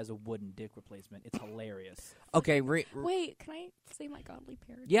god has a wooden dick replacement. It's hilarious. Okay, Wait, can I say my godly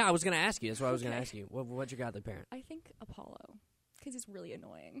parent? yeah, I was gonna ask you. That's what I was gonna Okay. ask you. What's your godly parent? I think Apollo, because he's really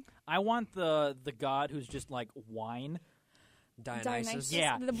annoying. I want the god who's just like wine. Dionysus.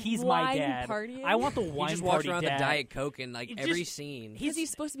 Yeah, the he's my wine dad. partying. I want the He wine just walks party around dad. with Diet Coke in like He every just- scene. Because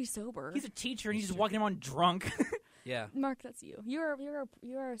he's supposed to be sober. He's a teacher and he's That's just true. walking around drunk. Yeah, Mark, that's you. You're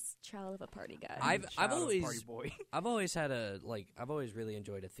a child of a party guy. I've Child of always- party boy. I've always had I've always really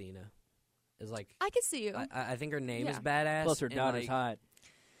enjoyed Athena. Is like I can see you. I think her name is Yeah. badass. Plus her and, daughter's like, hot.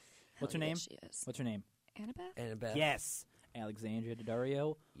 What's her Hell yeah, name? She is. What's her name? Annabeth? Annabeth. Yes, Alexandria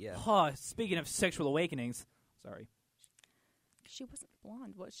Daddario. Yeah. Huh, speaking of sexual awakenings, sorry. She wasn't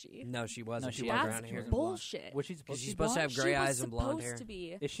blonde, was she? No, she wasn't. No, she she had wasn't. brown That's hair. wasn't blonde. bullshit. Was she supposed She's to be supposed to blonde? have gray she was eyes and blonde supposed hair. to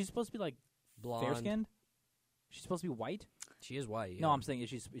be. Is she supposed to be like Blonde. fair skinned? She's supposed to be white? She is white. Yeah. No, I'm saying is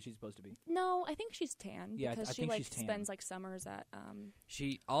she supposed to be? No, I think she's tan Yeah, I because she think like she's tan. spends like summers at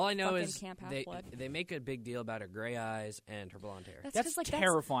She. All I know Fucking is Camp they Half-Blood. they make a big deal about her gray eyes and her blonde hair. That's That's 'cause, like,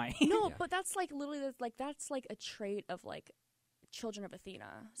 terrifying. No, Yeah. but that's like literally that's like a trait of like Children of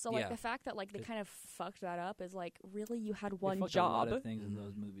Athena. So like Yeah. the fact that like they It- kind of fucked that up is like really you had They one fucked job. A lot of things in Mhm.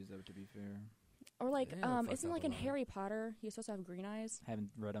 those movies, though. To be fair, Or like Yeah, fucked isn't up like a in lot. Harry Potter he's supposed to have green eyes? haven't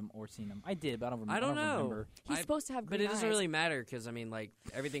read them or seen them. I did, but I don't. I don't know. remember. He's I- supposed to have But green it doesn't eyes. really matter because I mean, like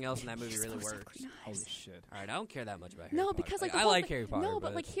everything else in that movie He's really supposed to have works. green Holy eyes. shit! All right, I don't care that much about Harry No, Potter. because like the I whole like thing- Harry Potter. No,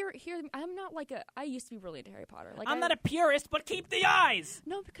 but like here I'm not like a. I used to be really into Harry Potter. Like I'm not a purist, but keep the eyes.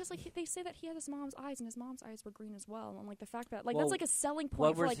 No, because like they say that he had his mom's eyes, and his mom's eyes were green as well. And like the fact that like Well, that's like a selling point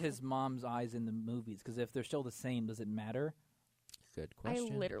What for was like his mom's eyes in the movies? Because if they're still the same, does it matter? Good I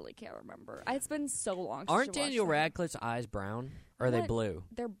question. literally can't remember. It's been so long. Since Aren't I watched Daniel them. Radcliffe's eyes brown or are they What? blue?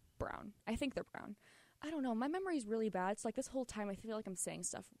 They're brown. I think they're brown. I don't know. My memory's really bad. It's like this whole time I feel like I'm saying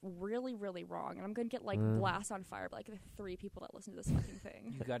stuff really, really wrong, and I'm gonna get like blasted on fire by like the 3 people that listen to this fucking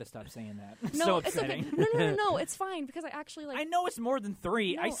thing. You got to stop saying that. It's No, so it's okay. upsetting. No. It's fine because I actually like. I know it's more than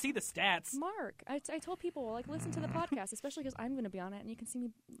 3. I No. see the stats. Mark, I told people like listen to the podcast, especially because I'm going to be on it, and you can see me,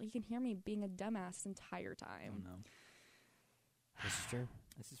 you can hear me being a dumbass this entire Oh, time. no. This is true.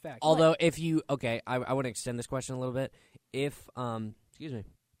 This is fact. Although, if you I want to extend this question a little bit. If excuse me,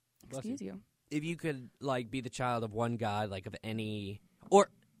 Bless Excuse you. if you could like be the child of one god, like of any,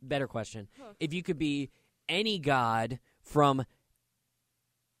 or better question, Huh. if you could be any god from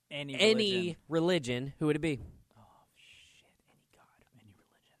any any religion, who would it be? Oh shit! Any god, any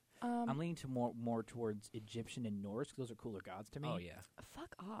religion. I'm leaning to more towards Egyptian and Norse because those are cooler gods to me. Oh yeah,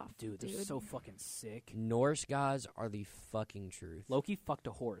 Fuck off, dude, they're so fucking sick. Norse gods are the fucking truth. Loki fucked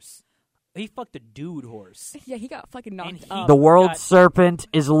a horse. He fucked a dude horse. Yeah, he got fucking knocked he- up. The world world serpent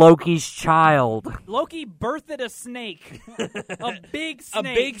is Loki's child. Loki birthed a snake, a big snake. A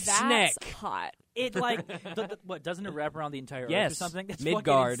big That's snake. hot. It like what doesn't it wrap around the entire Earth or Yes. something? That's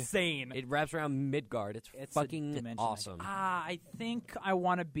Midgard. fucking insane. It wraps around Midgard. It's It's a fucking dimension. awesome. I think I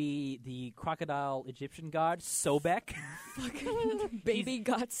want to be the crocodile Egyptian god Sobek. Baby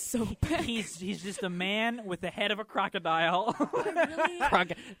got so bad. he's just a man with the head of a crocodile.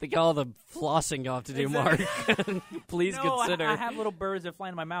 Really? Think of all the flossing you'll have to do, Mark. Please No, consider. I have little birds that fly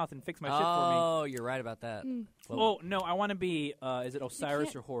into my mouth and fix my shit for me. Oh, you're right about that. Oh no, I want to be. Is it Osiris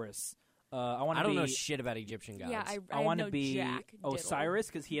can't- or Horus? I want I to be. don't know shit about Egyptian gods. Yeah, I have want to know be jack diddle. Osiris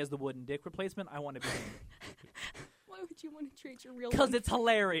because he has the wooden dick replacement. I want to be Why would you want to trade your real? because one? it's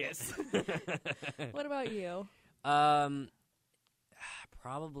hilarious. What about you?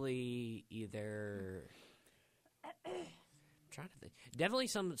 Probably either. I'm trying to think. Definitely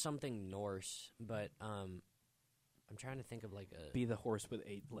something Norse, but I'm trying to think of like a. Be the horse with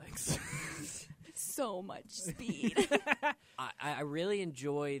 8 legs. So much speed. I really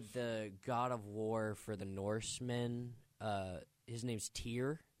enjoy the god of war for the Norsemen. His name's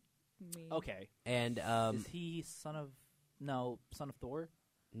Tyr, Me. Okay. and Is he son of Thor?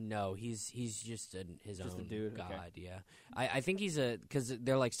 no, he's just his Just a own dude, god. okay. Yeah, I think he's because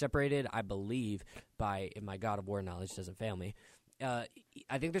they're like separated. I believe by if my God of War knowledge doesn't fail me. I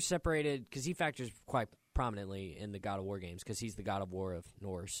think they're separated because he factors quite prominently in the God of War games because he's the God of War of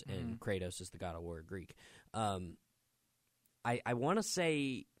Norse and Kratos is the God of War of Greek. I want to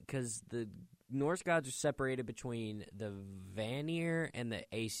say because the Norse gods are separated between the Vanir and the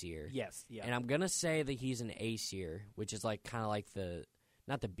Aesir. Yes. Yeah. And I'm gonna say that he's an Aesir, which is like kind of like the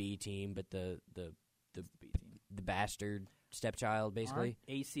not the B team, but the bastard stepchild, basically.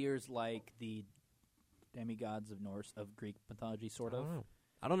 Aren't Aesirs like the demigods of Greek mythology, sort of?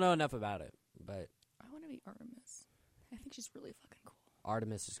 I don't know enough about it, but I want to be Artemis. I think she's really fucking cool.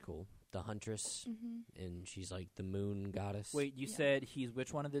 Artemis is cool, the huntress, Mm-hmm. and she's like the moon goddess. Wait, you Yeah. said he's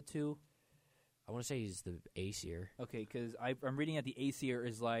which one of the two? I want to say he's the Aesir. Okay, because I'm reading that the Aesir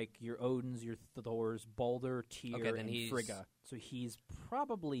is like your Odins, your Thors, Baldur, Tyr, Okay, then and he's- Frigga. So he's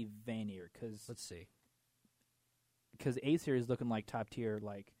probably Vanir, because Let's see. Aesir is looking like top tier,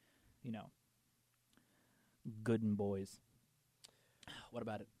 like, good and boys. What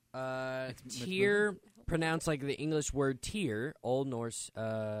about it? It's Tyr, pronounced like the English word Tyr, Old Norse,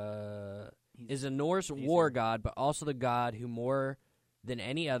 is a Norse war god, but also the god who more than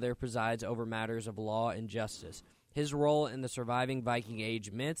any other presides over matters of law and justice. His role in the surviving Viking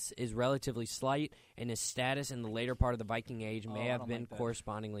Age myths is relatively slight, and his status in the later part of the Viking Age may I have don't been like that.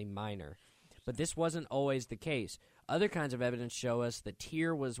 correspondingly minor. But this wasn't always the case. Other kinds of evidence show us that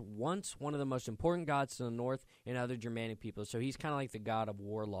Tyr was once one of the most important gods to the North and other Germanic peoples, so he's kind of like the god of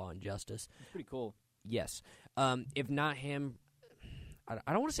war, law, and justice. It's pretty cool. Yes. If not him,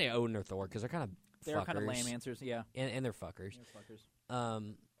 I don't want to say Odin or Thor, because they're kind of They're kind of lame answers, yeah. and they're fuckers. They're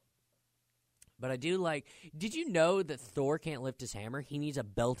fuckers. But I do like. Did you know that Thor can't lift his hammer? He needs a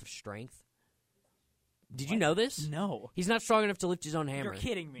belt of strength. Did you What? know this? No. He's not strong enough to lift his own hammer. You're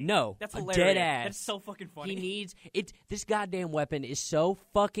kidding me. No, That's a hilarious. dead ass. That's so fucking funny. He needs it. This goddamn weapon is so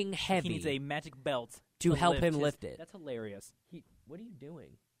fucking heavy. He needs a magic belt to help him his- lift it. That's hilarious. What are you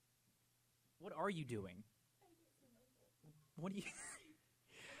doing? What are you doing? What are you...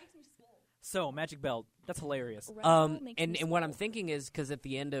 So, magic belt. That's hilarious. Red Bull makes me And what I'm swole. thinking is because at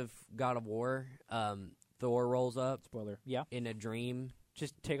the end of God of War, Thor rolls up Spoiler. Yeah. in a dream.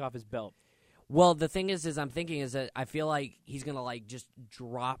 Just take off his belt. Well, the thing is I'm thinking is that I feel like he's gonna like just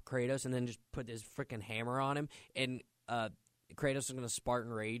drop Kratos and then just put his freaking hammer on him, and Kratos is gonna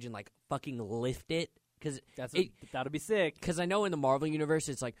Spartan rage and like fucking lift it That'll be sick. because I know in the Marvel universe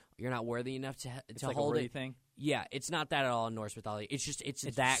it's like you're not wortthy enough It's to like hold a worthy it. thing. Yeah, it's not that at all in Norse mythology. It's It's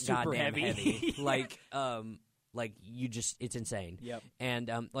that super goddamn heavy. like you just it's insane. Yep.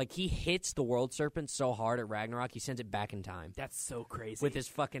 And like he hits the world serpent so hard at Ragnarok, he sends it back in time That's so crazy. with his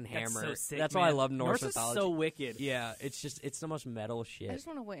fucking That's hammer. so sick, That's man. why I love Norse is mythology. so wicked. Yeah, it's the most metal shit. I just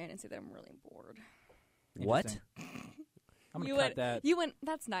want to weigh in and say that I'm really bored. What? Interesting. I'm You gonna cut went- that. You went.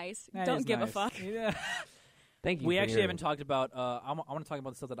 That's nice. That Don't is give nice. a fuck. Yeah. Thank you. We for actually your- haven't talked about. I want to talk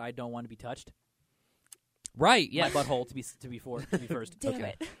about the stuff that I don't want to be touched. Right? Yes. My butthole to be first. Damn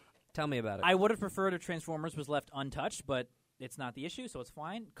Okay. it. Tell me about it. I would have preferred if Transformers was left untouched, but it's not the issue, so it's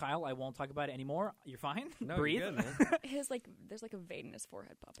fine. Kyle, I won't talk about it anymore. You're fine. No, Breathe. you're good, man. There's like a vein in his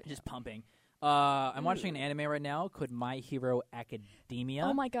forehead popping. Just out. pumping. I'm watching an anime right now called My Hero Academia.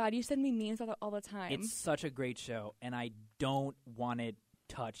 Oh my god, you send me memes about that all the time. It's such a great show, and I don't want it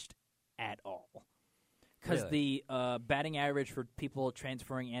touched at all. Because the batting average for people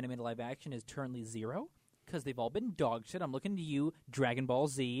transferring anime to live action is currently 0. Because they've all been dog shit. I'm looking to you, Dragon Ball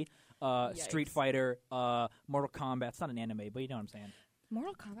Z, Street Yikes. Fighter, Mortal Kombat. It's not an anime, but you know what I'm saying.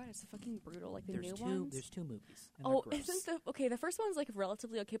 Mortal Kombat is fucking brutal. Like the There's new two. ones. There's 2 movies. And they're Oh, gross. isn't the first one's like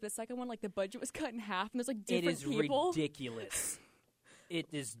relatively okay, but the second one, like the budget was cut in half, and there's like It different is people. ridiculous. It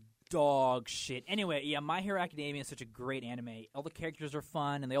is dog shit. Anyway, yeah, My Hero Academia is such a great anime. All the characters are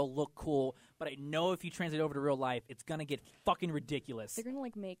fun and they all look cool, but I know if you translate over to real life, it's gonna get fucking ridiculous. They're gonna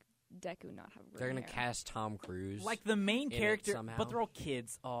like make Deku not have. They're gonna hair. cast Tom Cruise. Like the main in it character, somehow. but they're all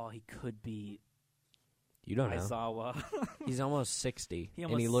kids. Oh, he could be you don't know. Aizawa. He's almost 60, He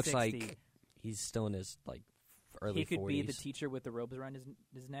and he almost looks 60. like he's still in his like early He could 40s. be the teacher with the robes around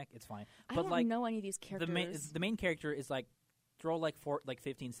his neck. It's fine. I But don't like know any of these the characters. main character is like they're all like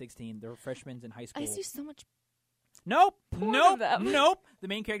 15, 16. They're freshmen in high school. I see so much. Nope. Porn Nope. of them. Nope. The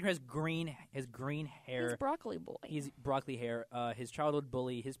main character has green hair. He's broccoli boy. He's broccoli hair. His childhood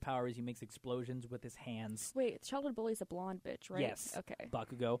bully. His power is he makes explosions with his hands. Wait, childhood bully's a blonde bitch, right? Yes. Okay.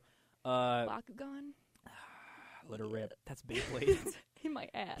 Bakugo. Bakugan Let her rip. That's Beyblade. in my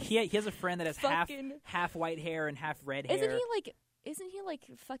ass. he has a friend that has Fucking- half white hair and half red hair. Isn't he like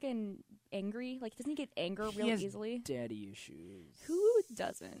fucking angry? Like, doesn't he get anger He real has easily? daddy issues. Who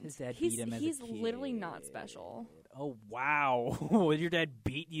doesn't? His dad he's beat him as he's a kid. literally not special. Oh wow! Did your dad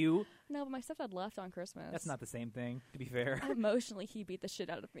beat you? No, but my stepdad left on Christmas. That's not the same thing. To be fair. Emotionally, he beat the shit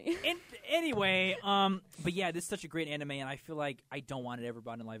out of me. Anyway, but yeah, this is such a great anime, and I feel like I don't want it ever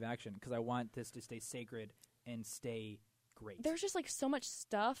brought in live action because I want this to stay sacred and stay great. There's just like so much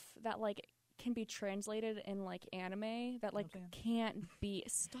stuff that like can be translated in like anime that like Okay. can't be.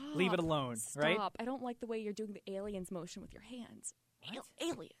 Stop. Leave it alone, Stop. right? I don't like the way you're doing the aliens motion with your hands. What?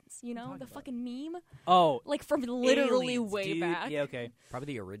 Aliens, you know, talking the about? fucking meme, Oh, like from literally aliens, way dude. back. Yeah, okay.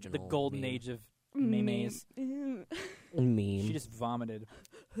 Probably the original. The golden meme. age of Meme. memes. Ew. Meme. She just vomited.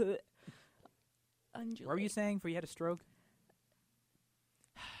 Undulate. What were you saying before you had a stroke?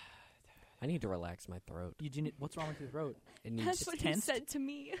 I need to relax my throat. What's wrong with your throat? It needs. That's what he said to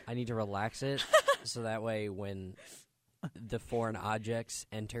me. I need to relax it so that way when the foreign objects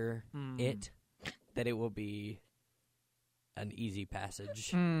enter it, that it will be an easy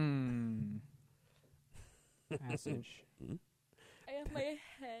passage. Passage. I have my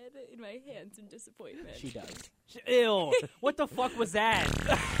head in my hands in disappointment. She does. Ew. What the fuck was that?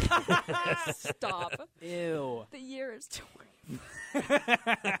 Stop. Ew. The year is 20.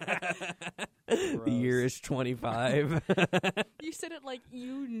 The year is 25. You said it like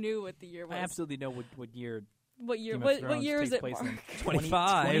you knew what the year was. I absolutely know what year. What year? Game of What Thrones year is takes it, place Mark? in.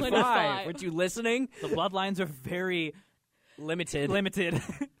 25. 25. Weren't you listening? The bloodlines are very Limited.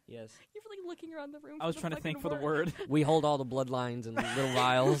 Yes. You're like looking around the room. I was for trying the to think fucking for the word. We hold all the bloodlines in little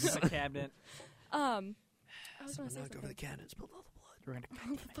vials. A cabinet. I was gonna say Knocked over the something. cabinet, spilled all the blood. We're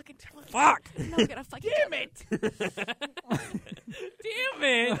gonna Fucking Fuck! I'm not gonna fucking Damn it! Damn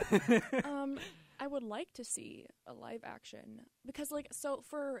it! I would like to see a live action because, like, so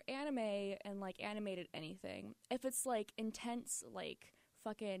for anime and like animated anything, if it's like intense, like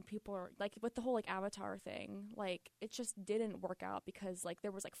fucking people are like with the whole like Avatar thing, like it just didn't work out because like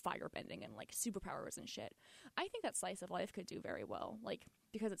there was like firebending and like superpowers and shit. I think that slice of life could do very well, like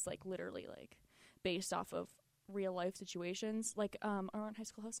because it's like literally like based off of real life situations, like Around High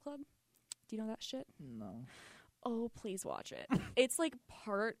School Host Club. Do you know that shit? No. Oh, please watch it. It's like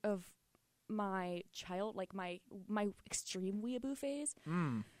part of my my extreme weeaboo phase.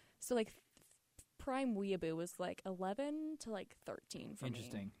 So like prime weeaboo was like 11 to like 13 for me.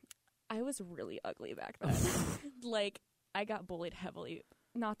 Interesting. I was really ugly back then. Like I got bullied heavily.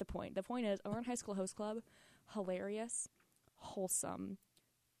 Not the point. The point is Orange High School Host Club, hilarious, wholesome,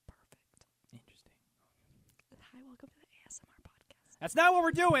 perfect. Interesting. Hi, welcome to the ASMR podcast. That's not what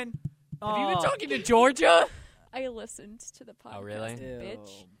we're doing. Have you been talking to Georgia? I listened to the podcast. Oh, really?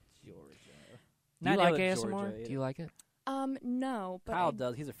 Bitch. Georgia. Do you like Georgia, ASMR? either. Do you like it? No, but Kyle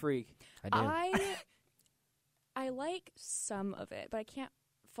does. He's a freak. I do. I like some of it, but I can't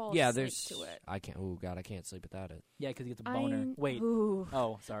fall Yeah, asleep there's. to it. I can't. Oh God, I can't sleep without it. Yeah, because he gets a boner. Wait. Ooh.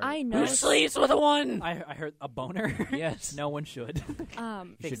 Oh, sorry. I know. Who sleeps with a one? I heard a boner. Yes. No one should.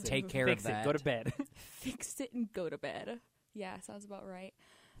 You Fix should it. take care Fix of that. it. Go to bed. Fix it and go to bed. Yeah, sounds about right.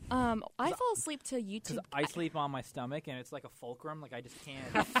 I fall asleep to YouTube. Because I sleep on my stomach, and it's like a fulcrum. Like, I just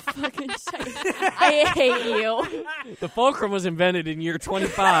can't. Fucking shit. I hate you. The fulcrum was invented in year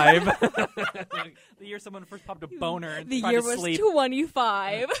 25. The year someone first popped a boner and The tried year to was sleep.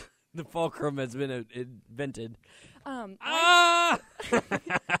 25. The fulcrum has been invented. I-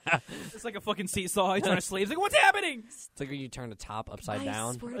 It's like a fucking seesaw. He's trying to sleep. He's like, what's happening? It's like when you turn the top upside I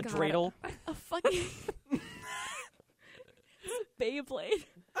down. swear to A God, dreidel. A fucking Beyblade.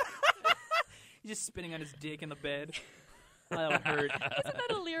 He's just spinning on his dick in the bed. That would hurt. Isn't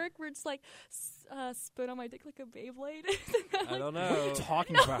that a lyric where it's like spin on my dick like a Beyblade? I don't What are know. you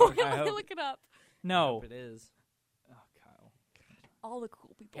talking No, about? I hope- look it up. No. It is. Oh, Kyle. All the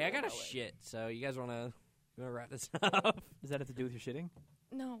cool people. Hey, I will got a know it. shit. So you guys want to wrap this up? Does that have to do with your shitting?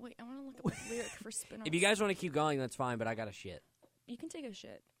 No, wait. I want to look up the lyric for spin on. If you guys want to keep going, that's fine. But I got a shit. You can take a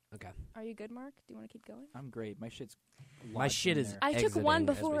shit. Okay. Are you good, Mark? Do you want to keep going? I'm great. My shit's My lodged shit in is. there. I took one exiting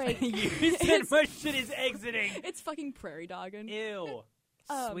as before we I. speak. You said my shit is exiting. It's fucking prairie dogging. Ew.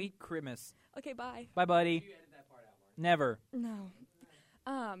 Um, Sweet Christmas. Okay, bye. Bye, buddy. Never. No.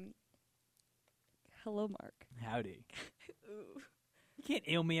 Hello, Mark. Howdy. Ooh. You can't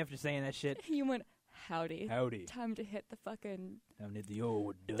ill me after saying that shit. You went howdy. Howdy. Time to hit the fucking Down at the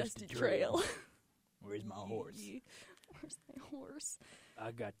old dusty trail. Where's my horse? Where's my horse?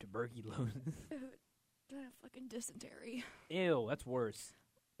 I got tuberculosis. I have fucking dysentery. Ew, that's worse.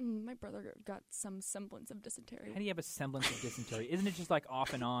 My brother got some semblance of dysentery. How do you have a semblance of dysentery? Isn't it just like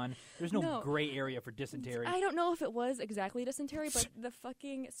off and on? There's no, No. gray area for dysentery. I don't know if it was exactly dysentery, but the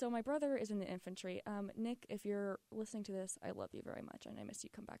fucking... So my brother is in the infantry. Nick, if you're listening to this, I love you very much, and I miss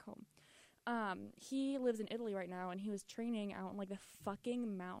you. Come back home. He lives in Italy right now, and he was training out in, like, the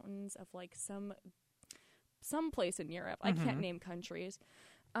fucking mountains of, like, some place in Europe. I can't name countries.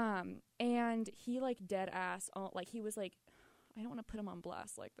 And he, like, dead ass... like, he was, like... I don't want to put him on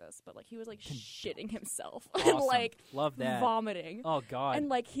blast like this, but, like, he was, like, shitting himself. And, Awesome. like, Love that. vomiting. Oh, God. And,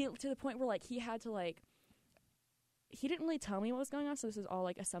 like, he... To the point where, like, he had to, like... He didn't really tell me what was going on, so this is all,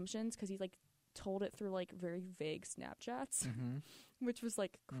 like, assumptions, because he, like, told it through, like, very vague Snapchats, which was,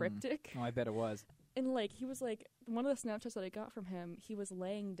 like, cryptic. Oh, I bet it was. And, like, he was, like... One of the Snapchats that I got from him, he was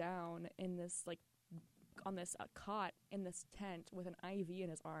laying down in this, like... on this cot in this tent with an IV in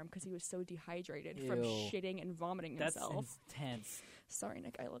his arm because he was so dehydrated from Ew. shitting and vomiting That's himself. intense. Sorry,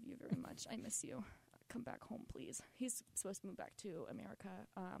 Nick. I love you very much. I miss you. Come back home, please. He's supposed to move back to America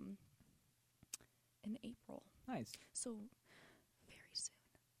in April. Nice. So, very soon.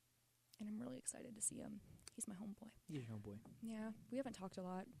 And I'm really excited to see him. He's my homeboy. He's your boy. Yeah, we haven't talked a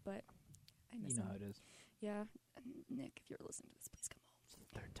lot, but I miss You know him. how it is. Yeah. Nick, if you're listening to this, please come home. It's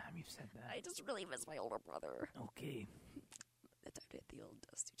the third time you've said that. I just really miss my older brother. Okay. That time hit the old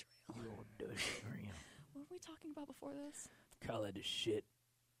dusty trail. You old dusty trail. What were we talking about before this? Call it a shit.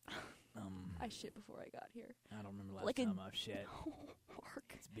 I shit before I got here. I don't remember last Like a- time I've shit. Oh,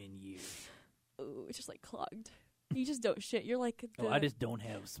 Mark. It's been years. Oh, it's just like clogged. You just don't shit. You're like the, Oh, I just don't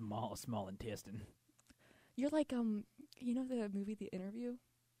have small intestine. You're like you know the movie The Interview?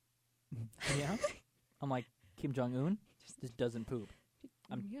 Yeah. I'm like Kim Jong-un. Just doesn't poop.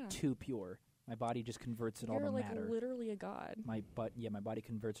 I'm yeah. too pure. My body just converts it all You're to like matter. literally a god. My body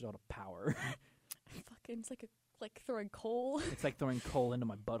converts it all to power. Fucking, it's like throwing coal. It's like throwing coal into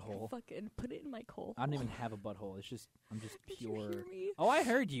my butthole. Fucking put it in my coal. I don't even have a butthole. It's just I'm just Did pure. you hear me? Oh, I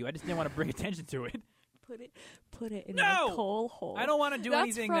heard you. I just didn't want to bring attention to it. Put it in No! my coal hole. I don't want to do That's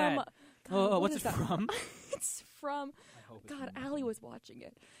anything from, that. God, what what's is it that? from? It's from. I hope it's God, from Allie was watching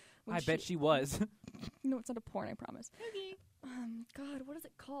it. When I bet she was. No, it's not a porn. I promise. God, what is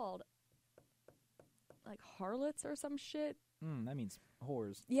it called? Like harlots or some shit. That means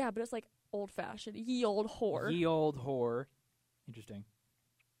whores. Yeah, but it's like old fashioned. Ye old whore. Ye old whore. Interesting.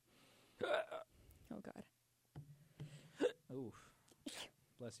 Oh God, Oof.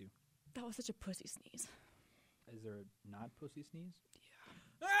 Bless you. that was such a pussy sneeze. Is there a not pussy sneeze?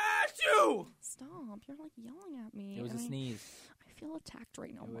 Yeah. Ah, shoo! Stop! You're like yelling at me. It was a and sneeze. I feel attacked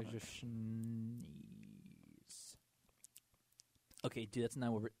right now. It was Mark. a sneeze. Okay, dude, that's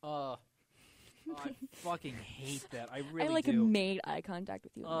not what we're. I fucking hate that. I really I like do. made eye contact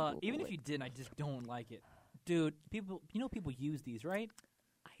with you. and Even like, if you didn't, I just don't like it, dude. People, people use these, right?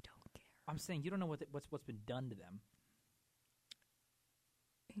 I don't care. I'm saying you don't know what's been done to them.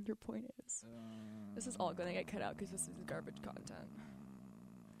 And your point is, this is all going to get cut out because this is garbage content.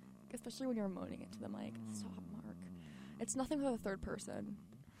 Especially when you're moaning into the mic. Stop, Mark. It's nothing with a third person.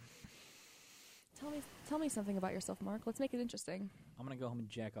 Tell me something about yourself, Mark. Let's make it interesting. I'm gonna go home and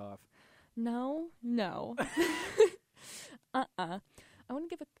jack off. No. I want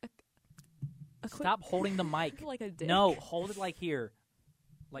to give a quick, Stop holding the mic. like a dick. No, hold it like here.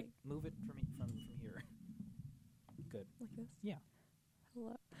 Like move it from here. Good. Like this? Yeah.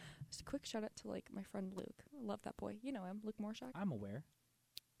 Hello. Just a quick shout out to like my friend Luke. I love that boy. You know him, Luke Morshack. I'm aware.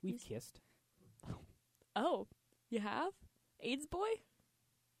 We've He's- kissed. Oh, you have? AIDS boy?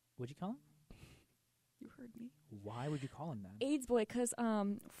 What'd you call him? You heard me. Why would you call him that? AIDS boy, because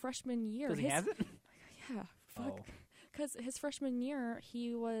freshman year. Because he has it? Yeah. Fuck. Oh. Because his freshman year,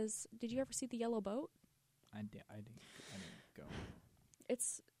 he was. Did you ever see The Yellow Boat? I didn't go.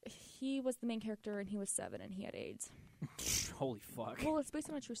 He was the main character, and he was 7, and he had AIDS. Holy fuck. Well, it's based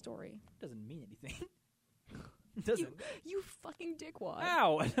on a true story. Doesn't mean anything. It doesn't. You fucking dickwad.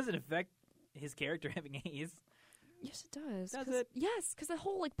 Ow! It doesn't affect his character having AIDS. Yes, it does. Does 'Cause- it? Yes, because the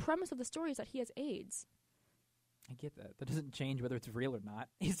whole like premise of the story is that he has AIDS. I get that. That doesn't change whether it's real or not.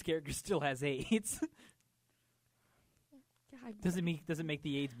 His character still has AIDS. Yeah, Doesn't make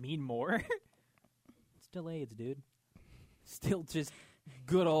the AIDS mean more. Still AIDS, dude. Still just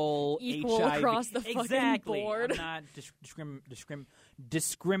good old Equal HIV. across the fucking exactly. board. I'm not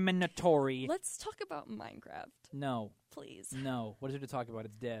discriminatory. Let's talk about Minecraft, No. please. No. What is there to talk about?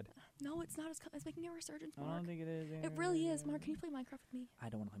 It's dead. No, it's not. It's making a resurgence, I Mark. don't think it is. It really is, Mark. Can you play Minecraft with me, I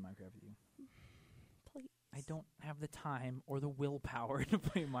don't want to play Minecraft with you. please? I don't have the time or the willpower to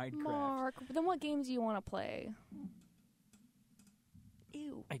play Minecraft. Mark, then what games do you want to play?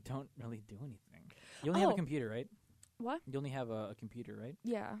 Ew. I don't really do anything. You only have a computer, right? What? You only have a computer, right?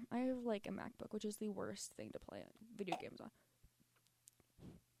 Yeah, I have like a MacBook, which is the worst thing to play video games on.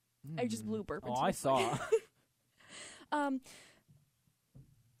 I just blew burp Oh, into I the saw. I'm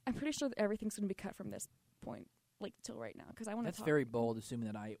pretty sure that everything's going to be cut from this point, like till right now, because I want to That's talk. very bold, assuming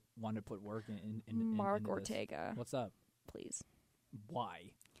that I want to put work in Mark into this. Ortega, What's up? please,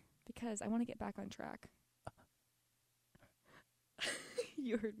 Why? because I want to get back on track.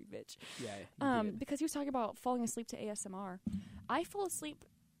 You heard me, bitch. Yeah. You did. Because he was talking about falling asleep to ASMR. I fall asleep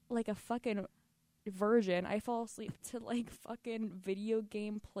like a fucking virgin. I fall asleep to like fucking video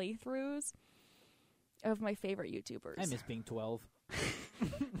game playthroughs of my favorite YouTubers. I miss being 12.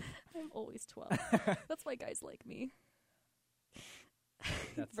 I'm always 12. That's why guys like me.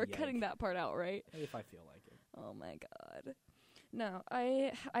 That's We're yike. cutting that part out, right? If I feel like it. Oh my god. No,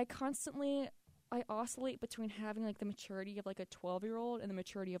 I constantly oscillate between having like the maturity of like a 12-year-old and the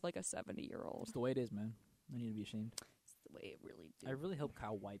maturity of like a 70-year-old. It's the way it is, man. I need to be ashamed. It's the way it really do. I really hope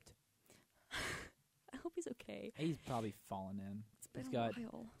Kyle wiped. I hope he's okay. He's probably fallen in. It's been He's a got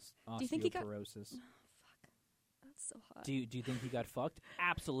while. Osteoporosis. Do you think he got- Osteoporosis. That's so hot. Do you think he got fucked?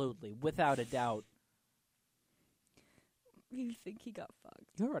 Absolutely, without a doubt. You think he got fucked?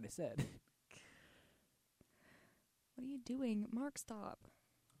 You heard what I said. What are you doing? Mark, stop.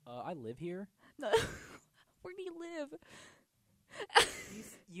 I live here. No. Where do you live?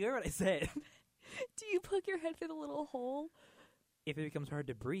 You heard what I said. Do you poke your head through the little hole? If it becomes hard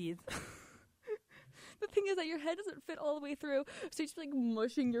to breathe. The thing is that your head doesn't fit all the way through, so you're just like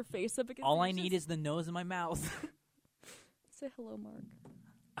mushing your face up against All it. I need is the nose in my mouth. Say hello, Mark.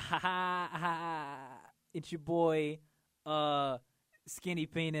 Ha ha ha. It's your boy, Skinny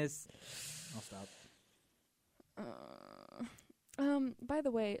Penis. I'll stop. By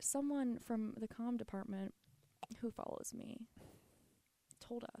the way, someone from the comm department who follows me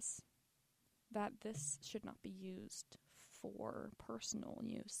told us that this should not be used for personal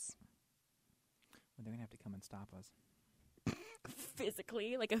use. Well, they're gonna have to come and stop us.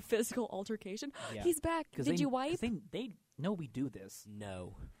 Physically, like a physical altercation. Yeah. He's back. Did you wipe? They know we do this.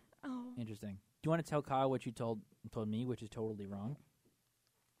 No. Oh. Interesting. Do you want to tell Kyle what you told me, which is totally wrong?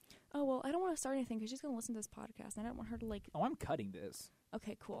 Oh, well, I don't want to start anything because she's going to listen to this podcast, and I don't want her to, like... Oh, I'm cutting this.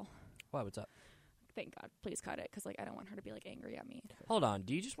 Okay, cool. Why, what's up? Thank God. Please cut it, because, like, I don't want her to be, like, angry at me. Hold on.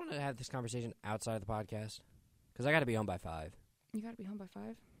 Do you just want to have this conversation outside of the podcast? Because I got to be home by 5. You got to be home by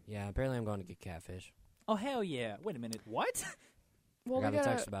 5? Yeah, apparently I'm going to get catfish. Oh, hell yeah. Wait a minute. What? Well, I got we a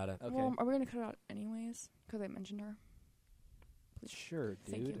gotta... text about it. Okay. Well, are we going to cut it out anyways? Because I mentioned her. Sure,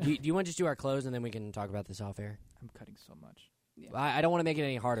 Thank dude. you. Do you want to just do our close and then we can talk about this off air? I'm cutting so much. Yeah. I don't want to make it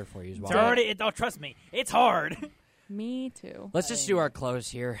any harder for you. Is It's why. already. Don't trust me. It's hard. Me too. Let's just do our close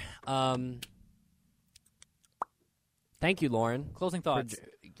here. Thank you, Lauren. Closing for thoughts.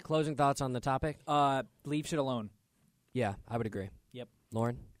 Closing thoughts on the topic? Leave shit alone. Yeah, I would agree. Yep.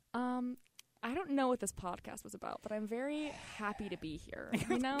 Lauren? I don't know what this podcast was about, but I'm very happy to be here.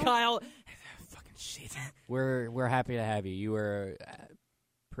 You know? Kyle. Fucking shit. We're happy to have you. You were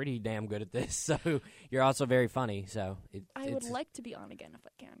pretty damn good at this, so you're also very funny. So I would like to be on again if I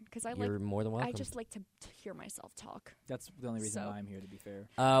can, because you're more than welcome. I just like to hear myself talk. That's the only reason So- why I'm here, to be fair.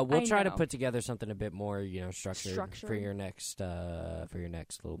 We'll I try to know. put together something a bit more, structured for Structured. your next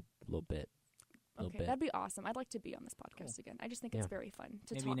little bit. Okay, that'd be awesome. I'd like to be on this podcast again. I just think it's Yeah. very fun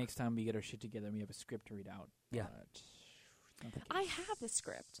to Maybe talk. next time we get our shit together and we have a script to read out. Yeah. But it's not the case. I have the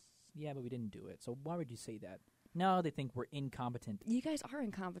script. Yeah, but we didn't do it. So why would you say that? No, they think we're incompetent. You guys are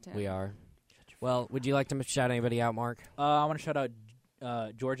incompetent. We are. Well, would you like to shout anybody out, Mark? I want to shout out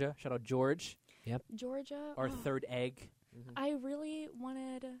Georgia. Shout out George, Georgia. our oh, third egg. I really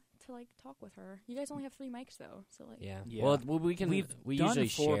wanted to talk with her. You guys only have 3 mics though, so Yeah. Yeah. Well, we can. We've we done usually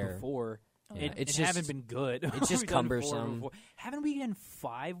 4 share. before. Oh, Yeah, yeah. it's It just haven't been good. it's just We've done 4 cumbersome. before. Haven't we done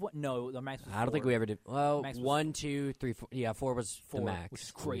 5? What? No, the max was 4. I don't think we ever did. Well, Max was 1, 2, 3, 4. Yeah, 4 was 4, the max. which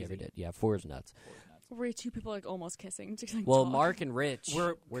is that we ever crazy. did. Yeah, 4 is nuts. 4 is nuts. were 2 people almost kissing? To, Well, talk. Mark and Rich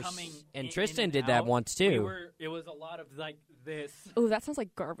We're were coming and in Tristan and did that out. once too. It was a lot of this. Oh, that sounds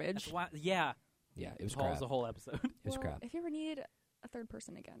like garbage. That's why, yeah. Yeah, it was Paul's crap. the whole episode. It was well, crap. if you ever need a third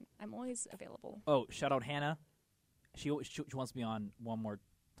person again, I'm always available. Oh, shout out Hannah. She wants to be on one more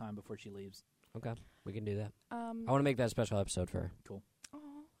time before she leaves. Okay, we can do that. I Oh, want to make that a special episode for her.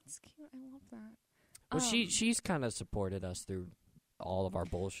 that's cute. I love that. Well, she's kind of supported us through all of our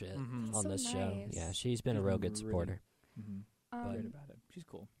bullshit Mhm. That's on so this show. nice. Yeah, she's been a She's real been good really- supporter. Mm-hmm. Great about it. She's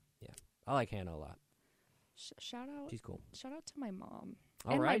cool. I like Hannah a lot. Shout out She's cool. to my mom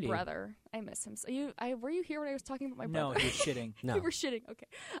Alrighty. and my brother. I miss him. So were you here when I was talking about my No, brother? you're shitting. No. You were shitting. Okay,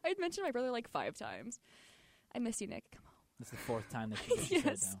 I had mentioned my brother 5 times. I miss you, Nick. Come on. This is the 4th time that she said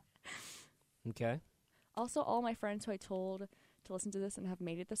Yes. now. Okay. Also, all my friends who I told to listen to this and have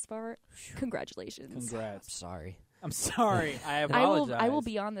made it this far, congratulations. Congrats. Sorry. I'm sorry. I I apologize. will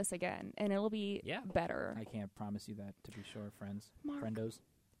be on this again, and it'll be Yeah. better. I can't promise you that, to be sure, friends. Mark. Friendos.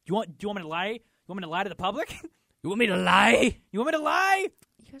 Do you want me to lie? You want me to lie to the public? You want me to lie? You want me to lie?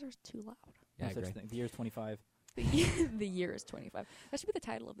 You guys are too loud. Yeah, I No such agree. thing. The year's 25. The year is 25. That should be the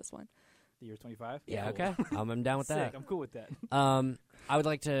title of this one. The year's 25? Yeah, Cool. okay. I'm down with Sick. that. I'm cool with that. I would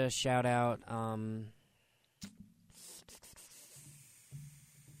like to shout out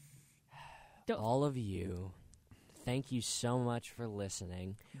all of you. Thank you so much for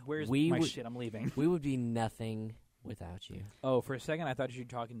listening. Where's We my would- shit? I'm leaving. We would be nothing without you. Oh, for a second, I thought you were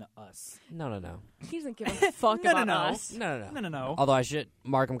talking to us. No. He doesn't give a fuck No, about no. us. No. Although I should,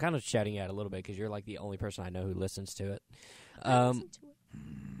 Mark, I'm kind of shouting you out a little bit because you're like the only person I know who listens to it. I listen to it.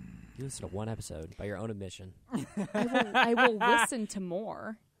 You listen to one episode by your own admission. I will listen to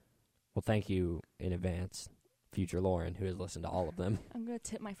more. Well, thank you in advance. future Lauren, who has listened to all of them. I'm gonna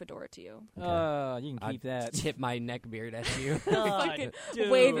tip my fedora to you. Okay. You can I keep that. tip my neck beard at you. Fucking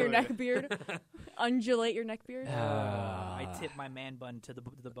wave your neck beard, undulate your neck beard. I tip my man bun to the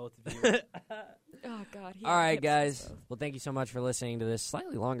both of you. Oh God. All right, guys. Well, thank you so much for listening to this.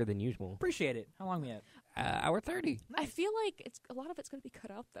 Slightly longer than usual. Appreciate it. How long we at? Hour 30. I feel like a lot of it's gonna be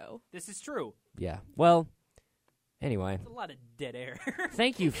cut out though. This is true. Yeah. Well, anyway. It's a lot of dead air.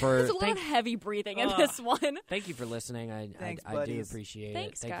 Thank you for There's a lot of heavy breathing in this one. thank you for listening. Thanks, I do buddies. appreciate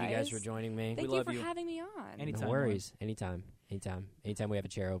Thanks, it. Thank you guys for guys. joining me. Thank We you love for you. having me on. Anytime. No worries. Anytime we have a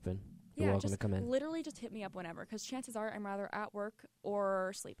chair open, you're Yeah, welcome just to come in. literally just hit me up whenever, because chances are I'm either at work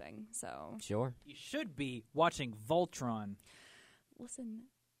or sleeping. So Sure. You should be watching Voltron. listen,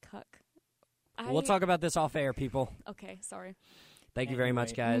 cuck. We'll talk about this off air, people. Okay, sorry. Thank you very much,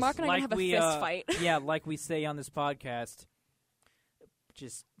 Anyway. guys. Mark and I are gonna have a fist fight. Yeah, like we say on this podcast,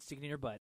 just stick it in your butt.